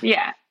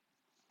 Yeah.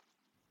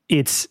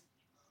 What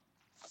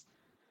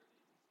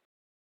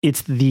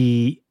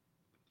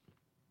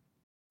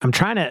I'm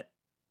trying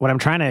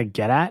to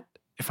get at,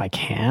 if I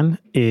can,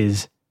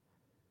 is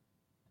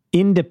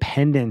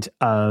independent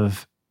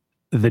of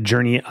the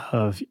journey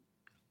of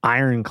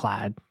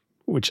Ironclad,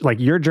 which, like,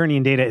 your journey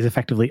in data is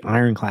effectively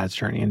Ironclad's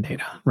journey in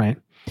data, right?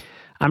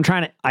 I'm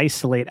trying to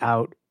isolate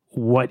out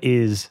what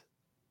is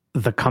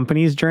the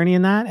company's journey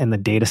in that and the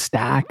data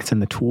stacks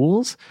and the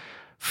tools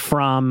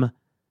from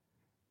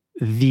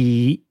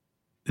the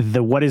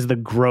what is the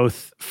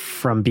growth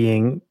from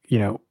being,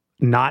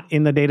 not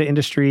in the data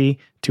industry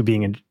to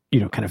being a,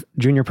 kind of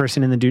junior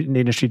person in the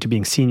industry to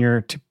being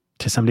senior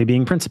to someday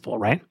being principal,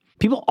 right?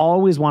 People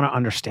always want to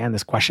understand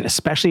this question,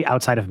 especially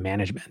outside of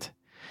management.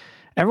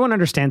 Everyone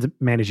understands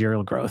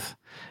managerial growth.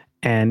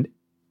 And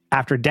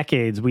after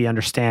decades, we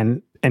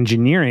understand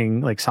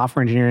engineering, like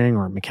software engineering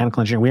or mechanical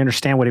engineering. We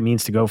understand what it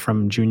means to go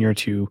from junior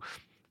to,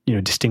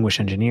 distinguished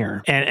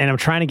engineer. And I'm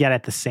trying to get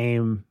at the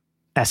same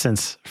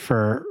essence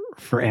for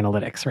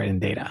analytics, right, in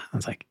data. I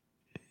was like,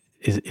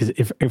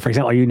 if, for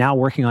example, are you now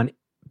working on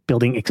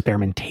building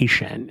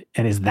experimentation?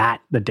 And is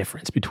that the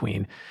difference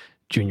between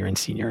junior and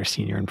senior, or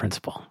senior and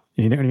principal?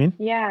 You know what I mean?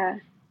 Yeah.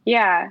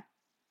 Yeah.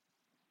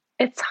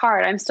 It's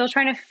hard. I'm still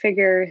trying to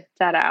figure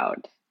that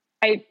out.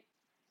 I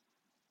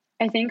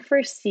think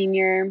for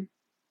senior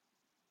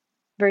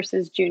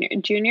versus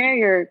junior,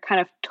 you're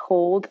kind of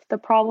told the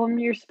problem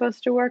you're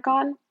supposed to work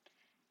on.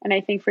 And I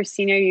think for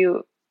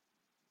senior,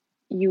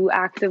 you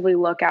actively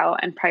look out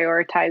and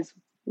prioritize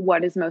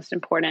what is most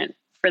important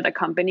for the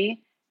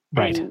company.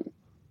 Right. And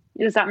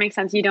does that make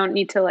sense? You don't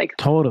need to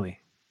Totally.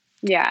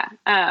 Yeah.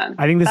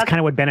 I think this is kind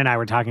of what Ben and I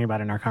were talking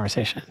about in our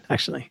conversation,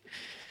 actually.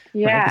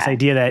 Yeah. Right? This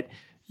idea that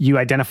you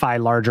identify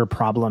larger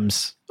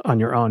problems on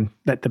your own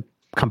that the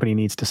company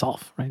needs to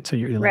solve, right? So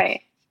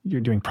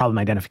you're doing problem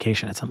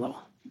identification at some level.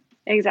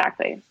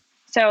 Exactly.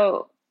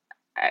 So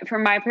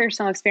from my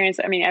personal experience,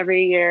 I mean,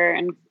 every year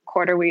and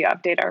quarter, we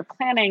update our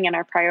planning and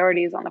our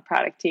priorities on the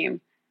product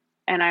team.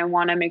 And I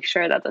want to make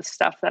sure that the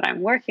stuff that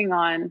I'm working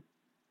on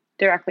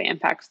directly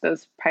impacts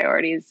those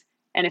priorities.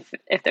 And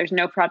if there's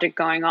no project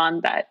going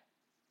on that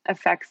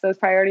affects those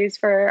priorities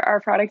for our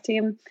product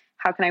team,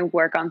 how can I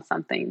work on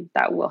something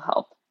that will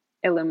help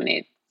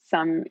illuminate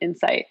some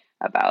insight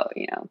about,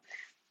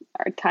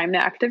 our time to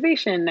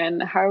activation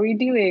and how are we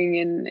doing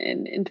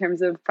in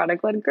terms of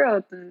product-led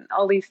growth and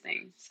all these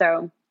things.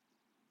 So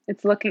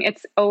it's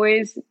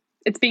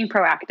being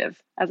proactive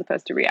as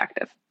opposed to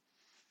reactive.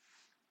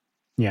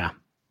 Yeah.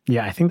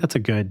 Yeah. I think that's a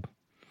good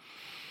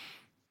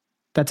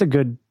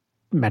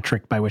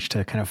metric by which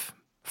to kind of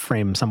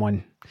frame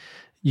someone.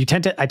 I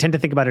tend to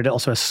think about it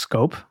also as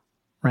scope,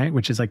 right?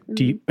 Which is like,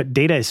 but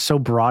data is so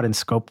broad in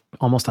scope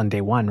almost on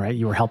day one, right?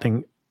 You were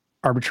helping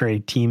arbitrary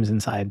teams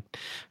inside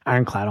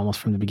Ironclad almost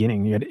from the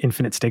beginning. You had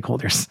infinite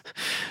stakeholders.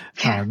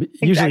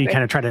 Usually you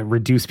kind of try to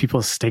reduce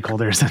people's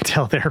stakeholders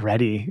until they're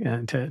ready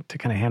to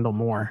kind of handle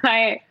more.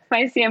 My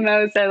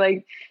CMOs are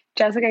like,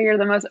 Jessica, you're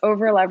the most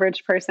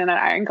over-leveraged person at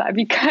Ironclad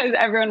because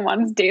everyone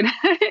wants data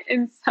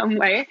in some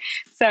way.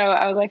 So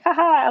I was like,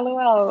 haha,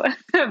 LOL.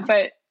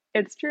 But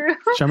it's true.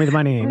 Show me the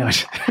money. No.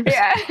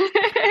 Yeah.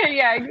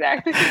 Yeah,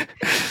 exactly.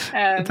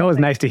 It's always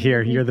nice to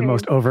hear you're the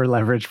most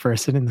over-leveraged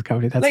person in the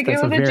company. That's it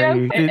was a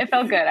joke. It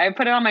felt good. I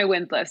put it on my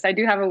wins list. I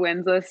do have a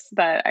wins list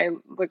that I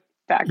look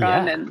back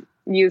on and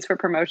use for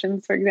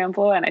promotions, for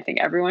example. And I think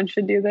everyone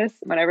should do this.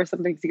 Whenever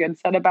something's good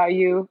said about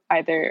you,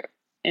 either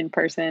in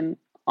person,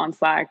 on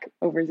Slack,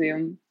 over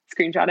Zoom,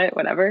 screenshot it,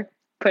 whatever,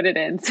 put it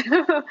in.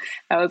 So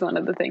that was one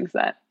of the things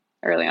that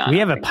early on. We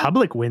have a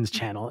public wins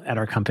channel at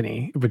our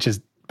company,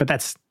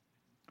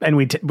 and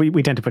we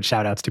tend to put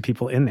shout outs to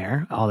people in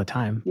there all the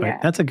time.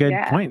 But that's a good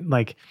point.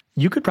 Like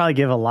you could probably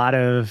give a lot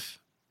of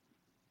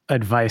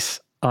advice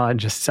on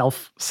just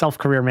self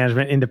career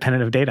management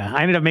independent of data.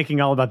 I ended up making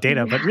all about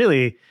data, but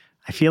really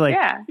I feel like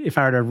if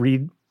I were to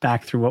read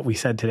back through what we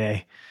said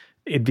today,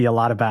 it'd be a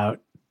lot about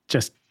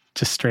just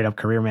straight up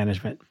career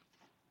management.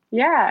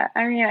 Yeah.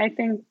 I mean, I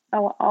think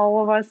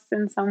all of us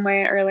in some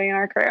way early in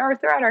our career or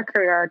throughout our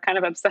career are kind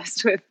of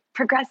obsessed with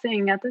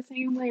progressing at the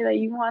same way that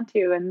you want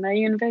to and that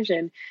you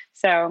envision.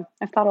 So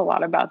I've thought a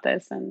lot about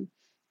this, and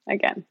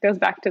again, goes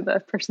back to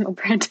the personal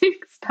branding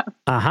stuff.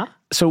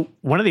 So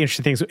one of the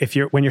interesting things,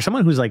 when you're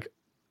someone who's like,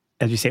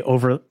 as you say,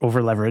 over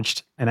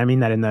leveraged, and I mean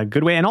that in the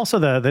good way and also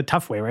the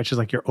tough way, right? Which is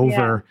like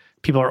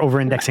people are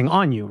over indexing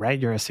on you, right?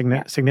 You're a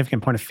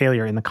significant point of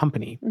failure in the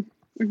company.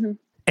 Mm-hmm.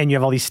 And you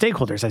have all these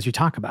stakeholders, as you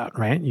talk about,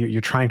 right?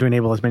 You're trying to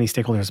enable as many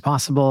stakeholders as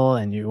possible,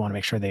 and you want to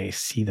make sure they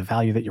see the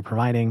value that you're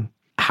providing.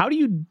 How do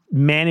you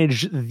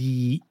manage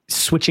the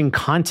switching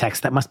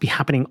context that must be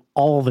happening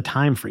all the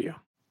time for you?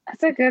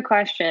 That's a good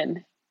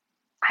question.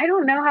 I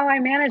don't know how I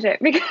manage it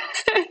because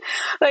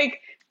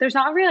there's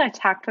not really a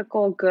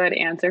tactical good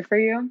answer for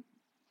you.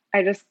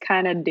 I just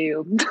kind of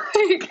do.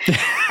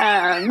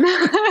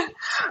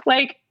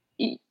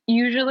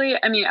 Usually,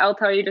 I mean, I'll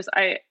tell you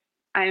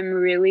I'm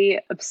really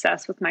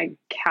obsessed with my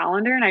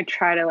calendar, and I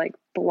try to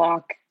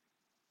block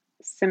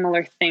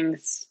similar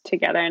things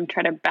together and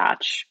try to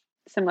batch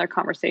similar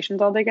conversations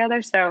all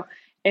together. So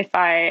if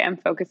I am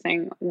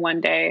focusing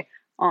one day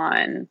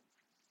on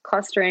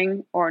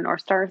clustering or North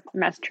Star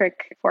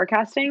metric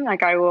forecasting,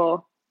 I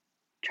will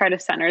try to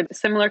center the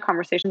similar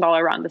conversations all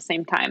around the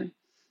same time.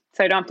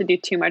 So I don't have to do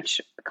too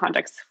much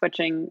context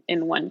switching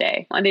in one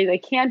day. On days I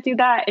can't do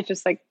that, it's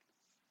just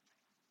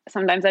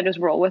sometimes I just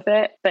roll with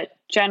it. But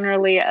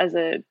generally as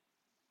a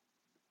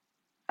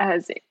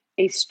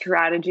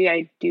strategy,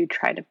 I do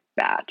try to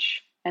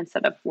batch and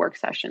set up work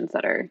sessions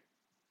that are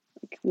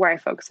where I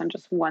focus on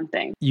just one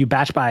thing. You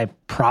batch by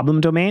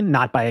problem domain,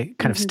 not by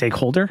kind of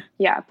stakeholder?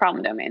 Yeah,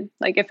 problem domain.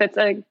 If it's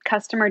a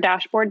customer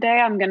dashboard day,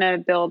 I'm going to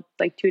build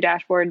 2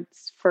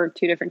 dashboards for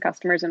 2 different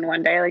customers in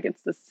one day.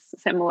 It's the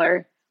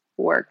similar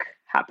work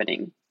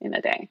happening in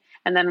a day.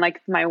 And then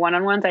my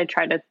one-on-ones, I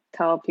try to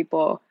tell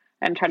people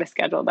and try to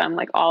schedule them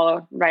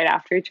all right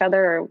after each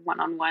other or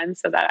one-on-one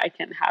so that I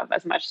can have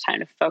as much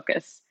time to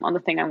focus on the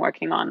thing I'm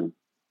working on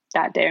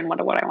that day and what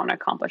I want to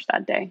accomplish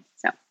that day.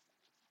 So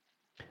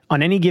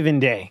on any given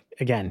day,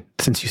 again,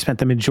 since you spent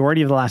the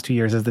majority of the last 2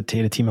 years as the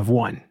data team of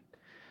one,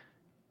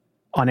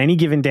 on any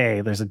given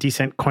day, there's a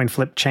decent coin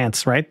flip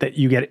chance, right, that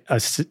you get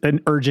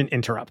an urgent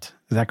interrupt.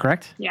 Is that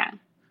correct? Yeah.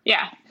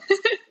 Yeah.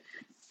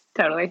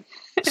 Totally.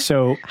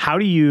 So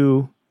do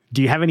you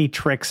have any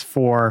tricks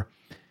for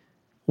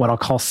what I'll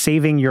call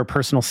saving your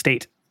personal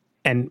state?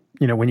 And,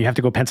 when you have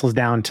to go pencils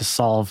down to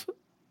solve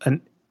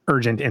an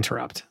urgent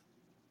interrupt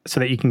so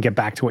that you can get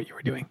back to what you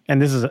were doing.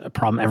 And this is a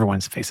problem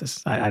everyone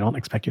faces. I don't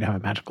expect you to have a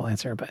magical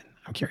answer, but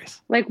I'm curious.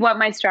 What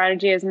my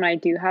strategy is when I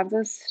do have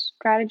this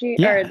strategy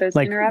or those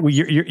interrupts?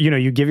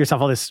 You give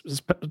yourself all this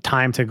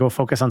time to go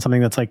focus on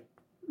something that's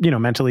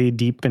mentally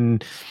deep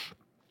and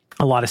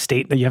a lot of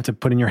state that you have to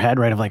put in your head,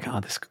 right? Of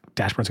this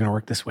dashboard's going to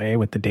work this way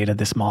with the data,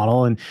 this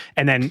model. And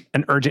then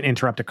an urgent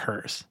interrupt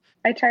occurs.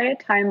 I try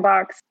to time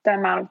box the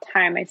amount of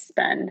time I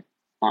spend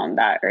on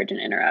that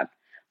urgent interrupt.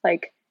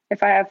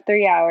 If I have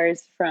 3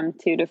 hours from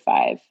 2 to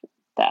 5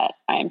 that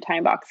I'm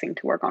time boxing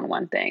to work on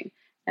one thing,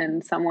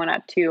 and someone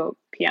at 2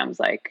 p.m.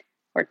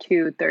 or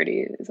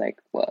 2:30 is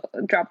well,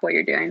 drop what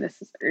you're doing. This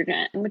is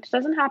urgent, which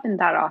doesn't happen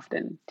that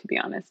often, to be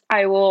honest.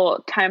 I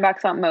will time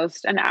box at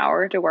most an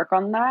hour to work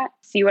on that,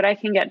 see what I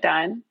can get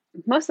done.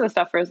 Most of the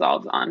stuff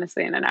resolves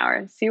honestly in an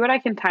hour. See what I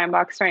can time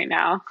box right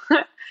now.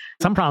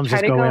 Some problems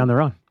just go away on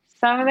their own.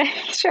 Some of it,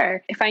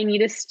 sure. If I need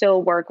to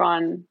still work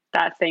on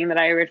that thing that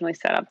I originally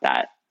set up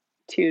that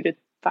 2 to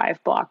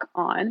 5 block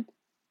on,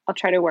 I'll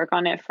try to work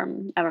on it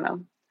from,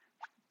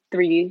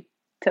 3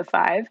 to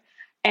 5.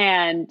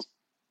 And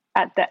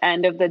at the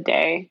end of the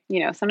day,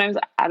 sometimes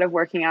out of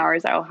working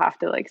hours, I'll have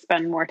to like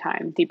spend more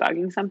time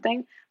debugging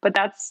something, but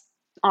that's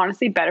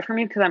honestly better for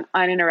me because I'm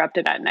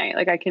uninterrupted at night.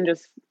 Like I can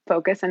just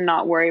focus and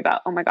not worry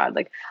about, oh my God,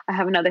 like I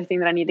have another thing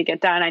that I need to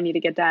get done. I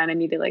need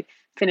to like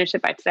finish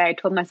it by today. I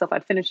told myself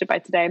I'd finish it by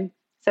today.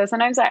 So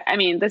sometimes I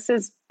mean, this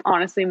is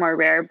honestly more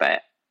rare,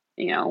 but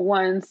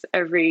once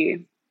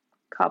every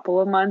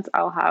couple of months,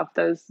 I'll have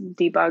those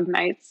debug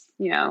nights,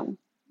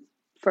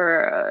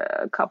 for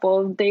a couple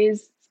of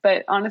days,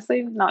 but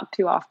honestly, not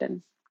too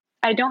often.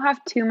 I don't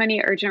have too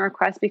many urgent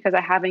requests because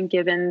I haven't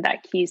given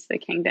that keys to the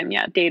kingdom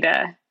yet,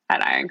 data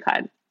at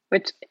Ironclad,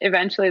 which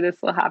eventually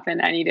this will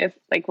happen. I need to,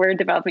 like, we're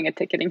developing a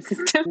ticketing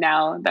system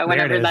now that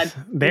whenever that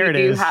we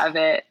do have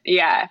it,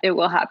 yeah, it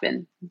will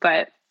happen.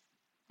 But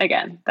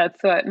again,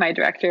 that's what my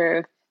director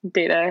of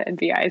data and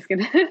BI is going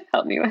to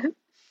help me with.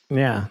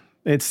 Yeah.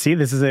 This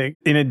is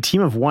in a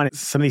team of one,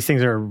 some of these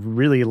things are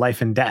really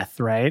life and death,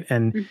 right?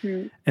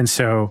 And and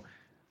so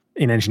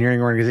in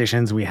engineering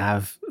organizations, we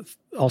have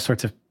all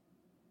sorts of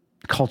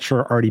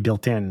culture already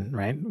built in,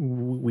 right?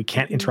 We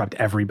can't interrupt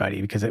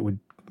everybody because it would,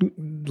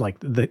 like,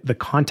 the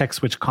context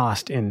switch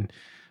cost in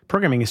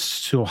programming is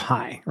so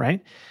high,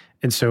 right?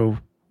 And so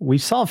we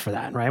solve for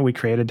that, right? We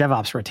create a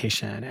DevOps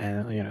rotation,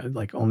 and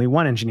like only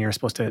one engineer is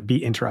supposed to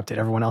be interrupted.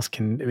 Everyone else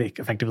can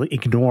effectively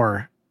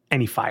ignore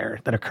any fire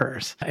that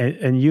occurs,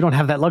 and you don't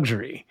have that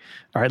luxury,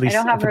 or at least I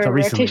don't have a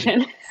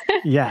rotation.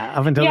 Yeah,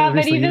 up until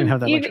recently, you didn't have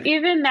that luxury.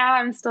 Even now,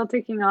 I'm still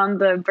taking on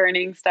the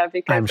burning stuff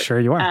because I'm sure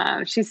you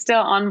are. She's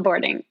still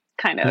onboarding,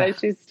 kind of. Yeah.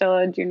 She's still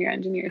a junior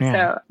engineer,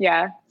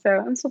 so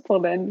I'm still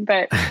pulled in.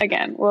 But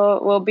again,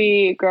 we'll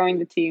be growing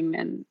the team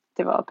and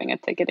developing a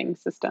ticketing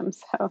system.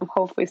 So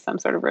hopefully, some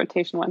sort of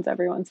rotation once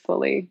everyone's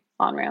fully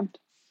on ramped.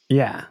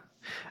 Yeah,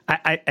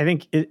 I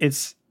think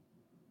it's,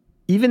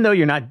 even though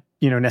you're not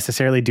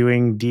necessarily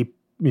doing deep,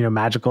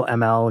 magical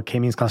ML,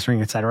 k-means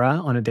clustering, et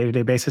cetera, on a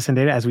day-to-day basis in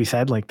data, as we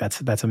said, like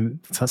that's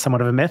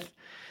somewhat of a myth.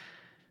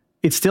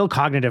 It's still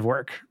cognitive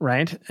work,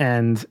 right?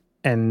 And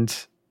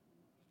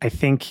I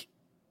think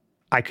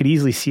I could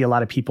easily see a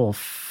lot of people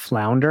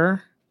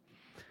flounder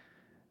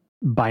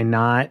by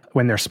not,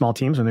 when they're small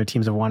teams, when they're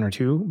teams of one or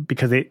two,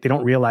 because they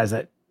don't realize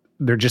that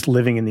they're just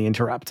living in the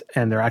interrupt,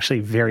 and they're actually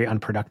very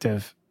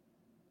unproductive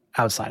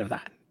outside of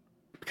that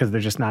because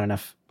there's just not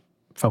enough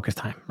focus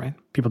time, right?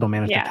 People don't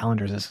manage their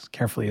calendars as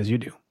carefully as you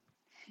do.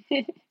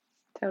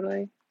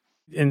 Totally.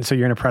 And so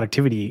you're in a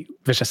productivity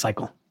vicious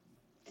cycle.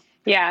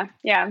 Yeah.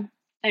 I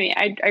mean,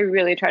 I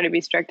really try to be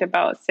strict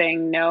about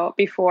saying no.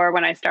 Before,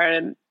 when I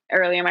started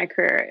early in my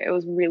career, it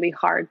was really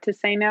hard to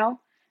say no.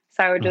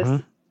 So I would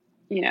just,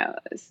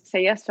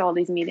 say yes to all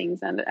these meetings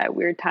and at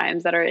weird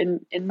times that are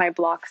in my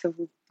blocks of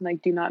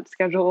like, do not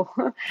schedule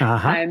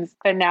times.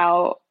 But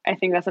now I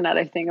think that's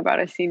another thing about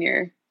a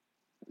senior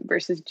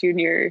versus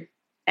junior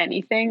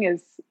anything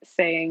is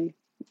saying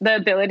the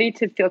ability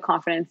to feel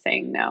confident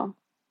saying no.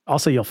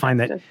 Also, you'll find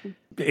that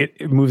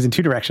it moves in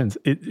two directions.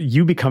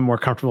 You become more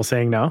comfortable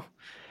saying no,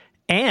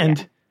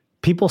 and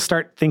people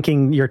start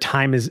thinking your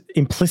time is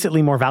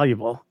implicitly more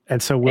valuable,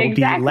 and so will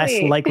be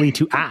less likely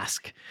to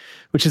ask,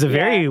 which is a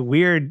very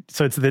weird.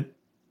 So it's that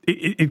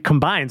it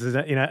combines, a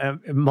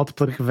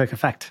multiplicative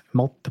effect.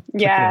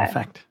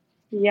 Effect.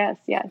 Yes.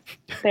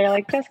 They're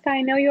like, Jessica,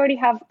 I know you already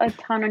have a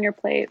ton on your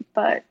plate,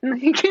 but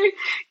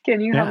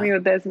can you help me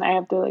with this? And I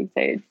have to like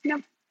say, no,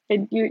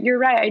 you're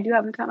right. I do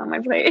have a ton on my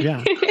plate.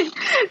 Yeah.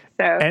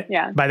 So,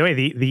 By the way,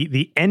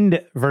 the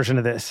end version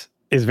of this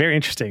is very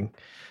interesting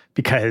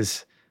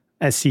because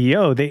as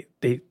CEO,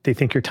 they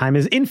think your time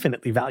is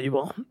infinitely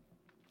valuable.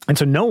 And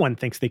so no one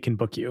thinks they can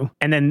book you.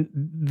 And then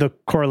the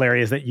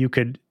corollary is that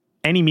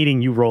any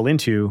meeting you roll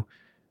into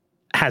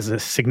has a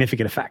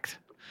significant effect.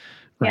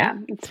 Right? Yeah,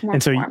 it's more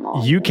and so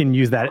formal. You can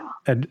use that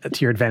to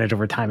your advantage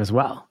over time as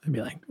well, and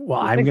be like, "Well,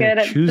 I'm going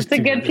to choose." It's a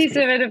good piece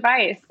of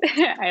advice.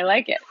 I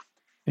like it.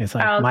 It's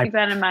like I'll keep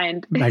that in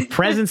mind. My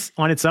presence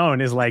on its own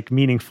is like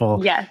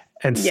meaningful. Yes.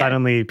 And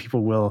suddenly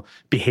people will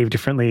behave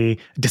differently.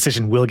 A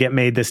decision will get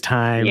made this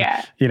time.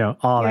 Yeah.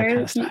 All that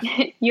kind of stuff.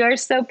 You're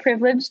so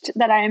privileged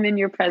that I am in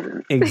your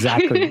presence.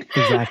 Exactly.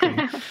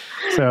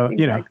 So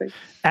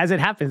as it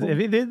happens,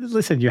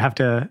 listen, you have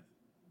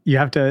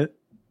to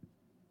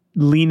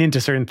lean into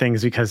certain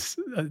things because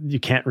you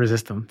can't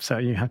resist them. So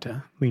you have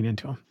to lean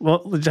into them. Well,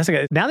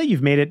 Jessica, now that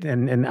you've made it,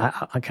 and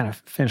I'll kind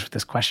of finish with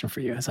this question for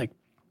you. It's like,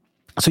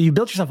 so you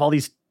built yourself all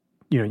these,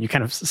 you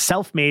kind of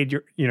self-made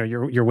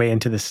your way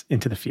into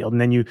the field. And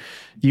then you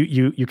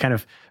kind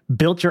of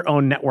built your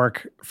own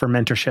network for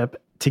mentorship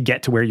to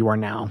get to where you are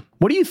now.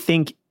 What do you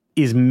think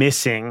is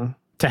missing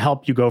to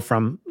help you go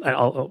from,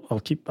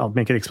 I'll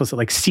make it explicit,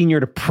 like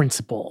senior to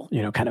principal,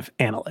 kind of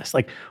analyst?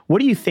 Like, what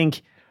do you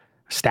think,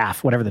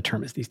 staff, whatever the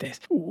term is these days,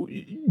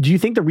 do you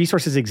think the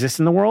resources exist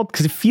in the world?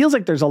 Because it feels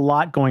like there's a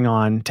lot going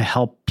on to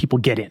help people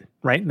get in,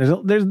 right?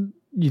 There's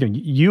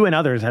you and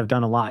others have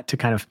done a lot to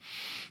kind of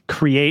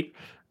create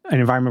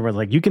an environment where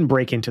like you can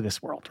break into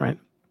this world, right?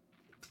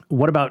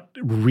 What about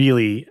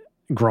really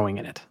growing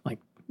in it? Like,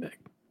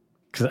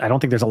 because I don't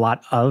think there's a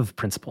lot of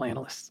principal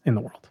analysts in the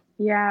world.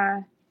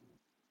 Yeah.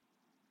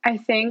 I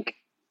think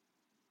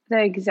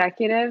the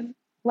executive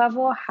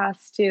level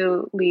has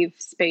to leave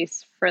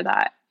space for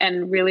that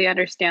and really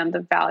understand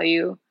the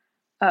value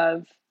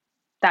of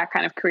that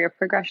kind of career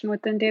progression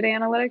within data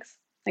analytics.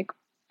 Like,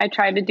 I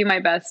try to do my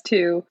best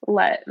to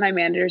let my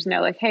managers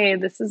know, like, hey,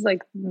 this is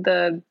like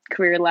the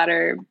career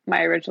ladder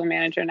my original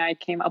manager and I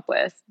came up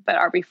with, but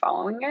are we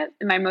following it?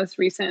 In my most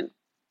recent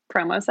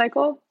promo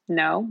cycle,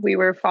 no, we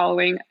were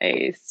following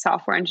a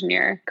software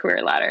engineer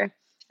career ladder.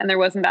 And there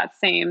wasn't that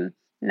same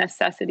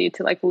necessity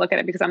to like look at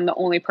it because I'm the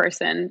only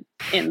person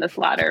in this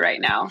ladder right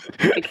now,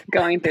 like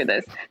going through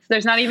this. So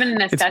there's not even a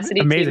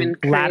necessity to even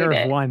create ladder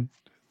it. Of one.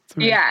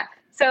 Yeah.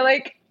 So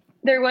like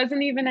there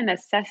wasn't even a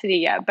necessity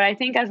yet. But I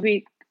think as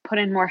we put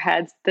in more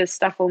heads, this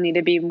stuff will need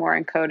to be more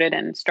encoded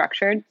and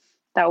structured,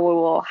 that we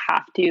will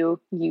have to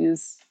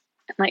use,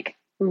 like,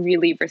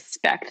 really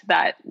respect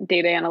that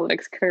data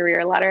analytics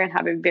career ladder and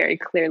have it very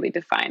clearly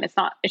defined.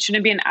 It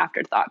shouldn't be an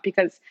afterthought,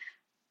 because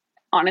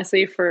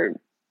honestly, for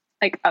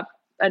like up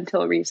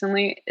until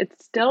recently,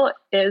 it still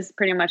is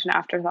pretty much an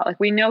afterthought. Like,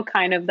 we know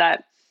kind of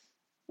that,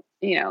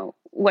 you know,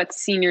 what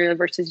senior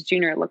versus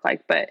junior look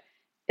like, but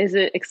is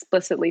it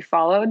explicitly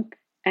followed?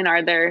 And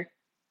are there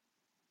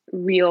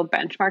real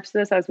benchmarks to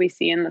this as we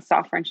see in the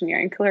software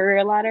engineering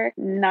career ladder?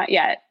 Not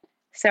yet.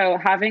 So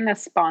having a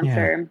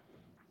sponsor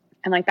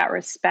and like that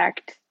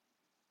respect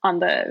on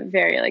the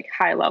very like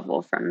high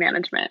level from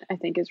management, I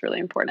think is really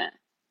important.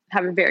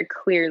 Have it very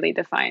clearly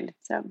defined.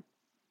 So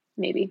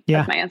maybe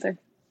that's my answer.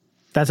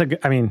 That's a good,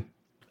 I mean,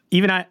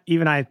 even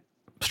I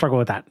struggle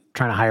with that,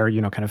 trying to hire,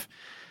 you know, kind of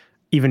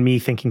even me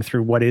thinking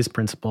through what is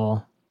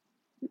principal.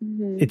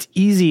 Mm-hmm. It's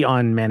easy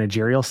on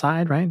managerial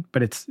side, right?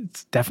 But it's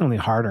definitely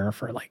harder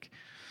for like,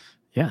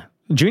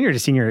 junior to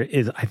senior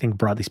is, I think,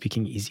 broadly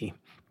speaking, easy.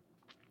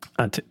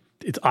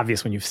 It's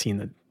obvious when you've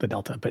seen the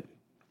delta, but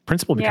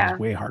principal becomes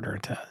way harder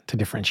to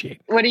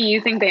differentiate. What do you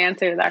think the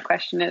answer to that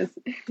question is?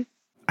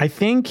 I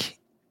think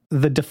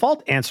the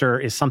default answer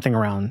is something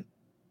around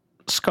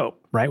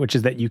scope, right? Which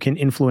is that you can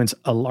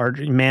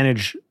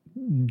manage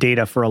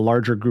data for a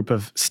larger group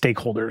of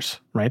stakeholders,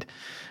 right?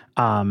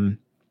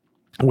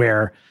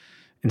 Where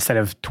instead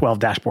of 12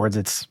 dashboards,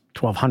 it's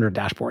 1,200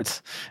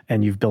 dashboards,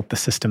 and you've built the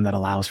system that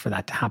allows for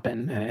that to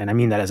happen. And I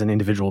mean that as an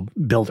individual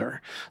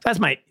builder. So that's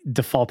my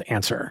default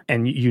answer.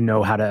 And you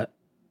know how to,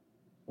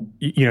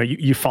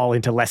 you fall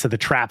into less of the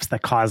traps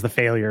that cause the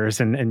failures,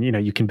 and you know,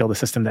 you can build a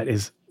system that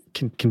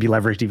can be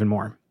leveraged even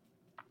more.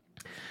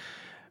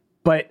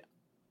 But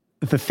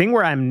the thing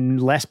where I'm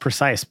less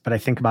precise, but I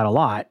think about a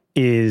lot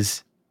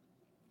is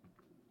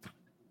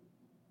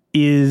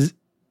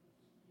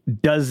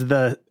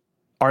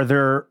are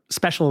there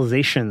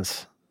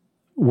specializations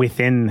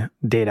within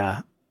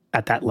data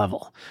at that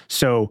level?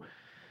 So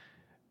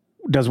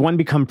does one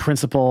become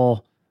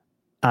principal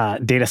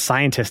data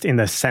scientist in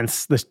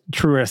the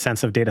truer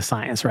sense of data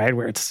science, right?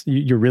 Where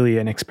you're really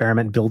an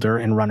experiment builder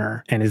and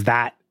runner. And is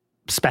that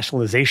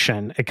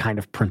specialization a kind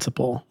of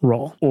principal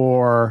role?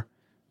 Or,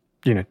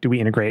 you know, do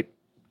we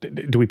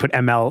put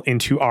ML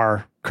into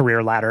our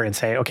career ladder and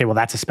say, okay, well,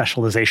 that's a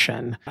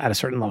specialization at a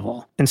certain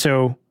level? And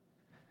so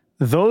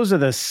those are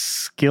the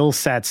skill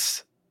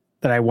sets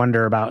that I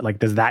wonder about, like,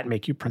 does that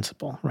make you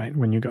principal, right?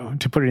 When you go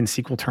to put it in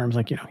SQL terms,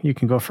 like, you know, you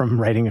can go from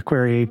writing a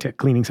query to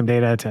cleaning some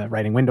data to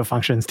writing window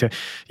functions to,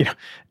 you know,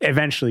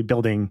 eventually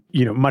building,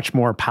 you know, much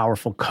more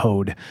powerful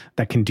code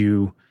that can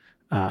do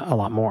a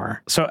lot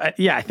more. So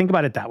I think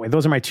about it that way.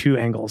 Those are my two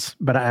angles,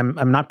 but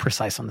I'm not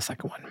precise on the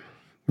second one.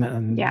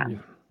 And, you know.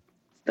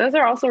 Those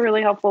are also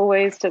really helpful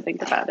ways to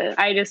think about it.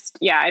 I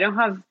don't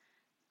have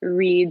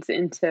reads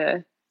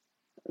into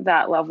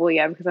that level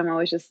yet, because I'm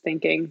always just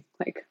thinking,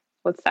 like,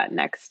 what's that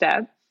next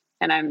step?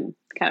 And I'm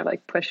kind of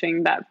like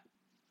pushing that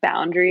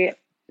boundary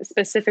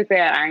specifically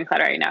at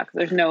Ironclad right now, because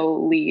there's no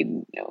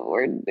lead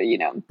or, you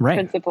know,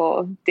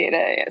 principal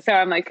data. So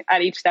I'm like,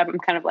 at each step, I'm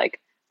kind of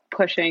like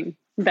pushing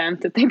them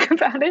to think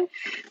about it.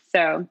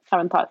 So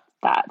haven't thought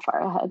that far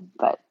ahead,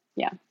 but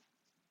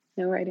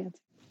no right answer.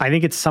 I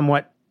think it's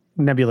somewhat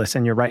nebulous,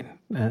 and you're right.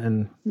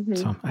 And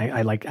so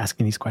I like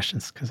asking these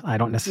questions because I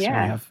don't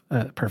necessarily have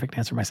a perfect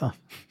answer myself.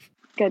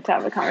 Good to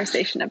have a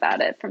conversation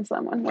about it from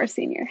someone more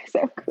senior. So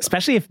cool.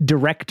 Especially if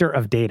director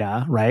of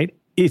data, right?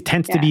 It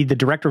tends to be the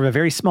director of a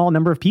very small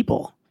number of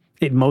people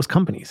in most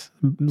companies,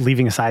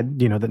 leaving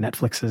aside, you know, the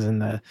Netflixes and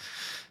the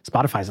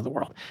Spotifys of the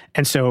world.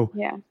 And so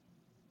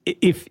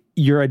if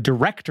you're a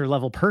director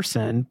level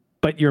person,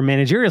 but your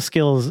managerial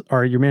skills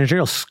or your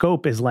managerial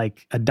scope is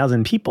like a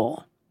dozen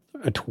people,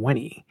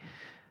 20,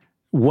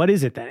 what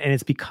is it then? And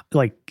it's because,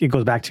 like, it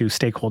goes back to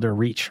stakeholder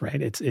reach,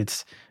 right?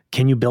 It's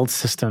can you build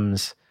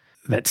systems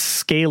that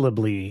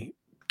scalably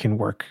can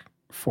work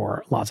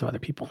for lots of other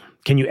people?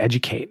 Can you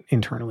educate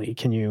internally?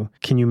 Can you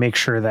make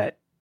sure that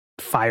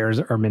fires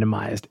are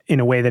minimized in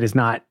a way that is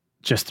not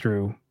just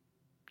through,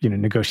 you know,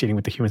 negotiating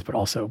with the humans, but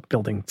also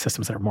building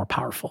systems that are more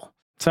powerful?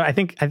 So I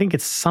think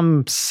it's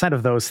some set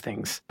of those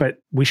things, but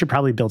we should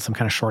probably build some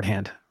kind of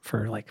shorthand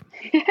for, like,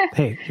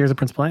 hey, here's a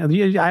principle. I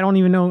don't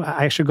even know.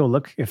 I should go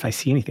look if I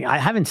see anything. I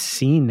haven't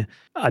seen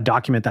a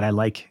document that I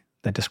like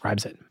that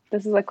describes it.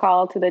 This is a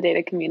call to the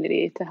data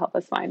community to help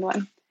us find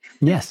one.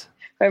 Yes.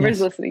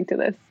 Whoever's listening to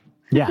this.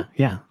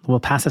 Yeah. We'll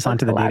pass this on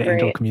to the data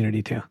angel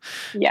community too.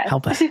 Yes.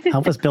 Help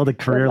us build a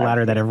career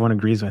ladder that everyone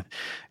agrees with.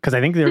 Because I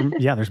think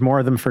there's more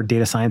of them for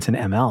data science and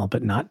ML,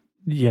 but not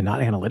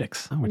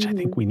analytics, which I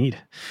think we need.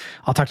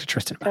 I'll talk to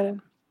Tristan about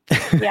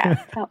it.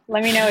 Yeah.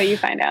 Let me know what you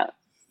find out.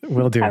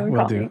 Will do.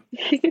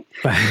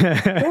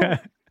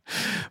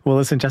 Well,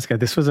 listen, Jessica,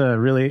 this was a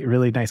really,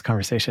 really nice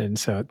conversation.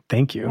 So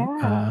thank you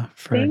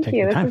for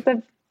taking the time.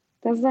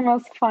 This is the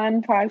most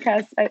fun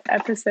podcast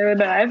episode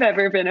that I've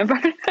ever been a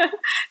part of.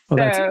 Well,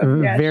 that's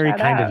very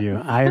kind of you.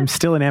 I am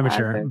still an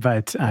amateur, Awesome.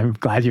 but I'm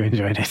glad you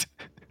enjoyed it.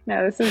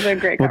 No, this is a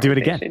great We'll do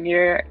conversation. it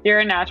again. You're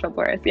a natural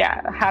for us. Yeah,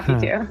 happy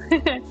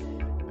to.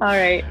 All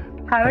right.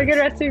 Have a good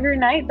rest of your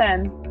night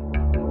then.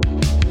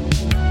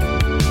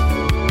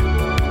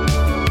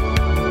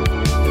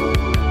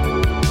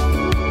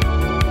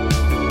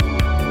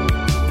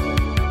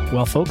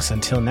 Well, folks,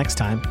 until next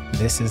time,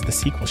 this is The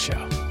Sequel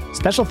Show.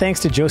 Special thanks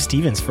to Joe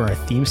Stevens for our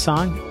theme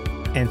song,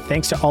 and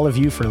thanks to all of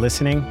you for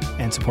listening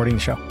and supporting the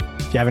show.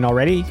 If you haven't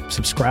already,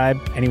 subscribe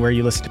anywhere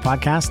you listen to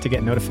podcasts to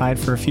get notified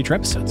for future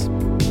episodes.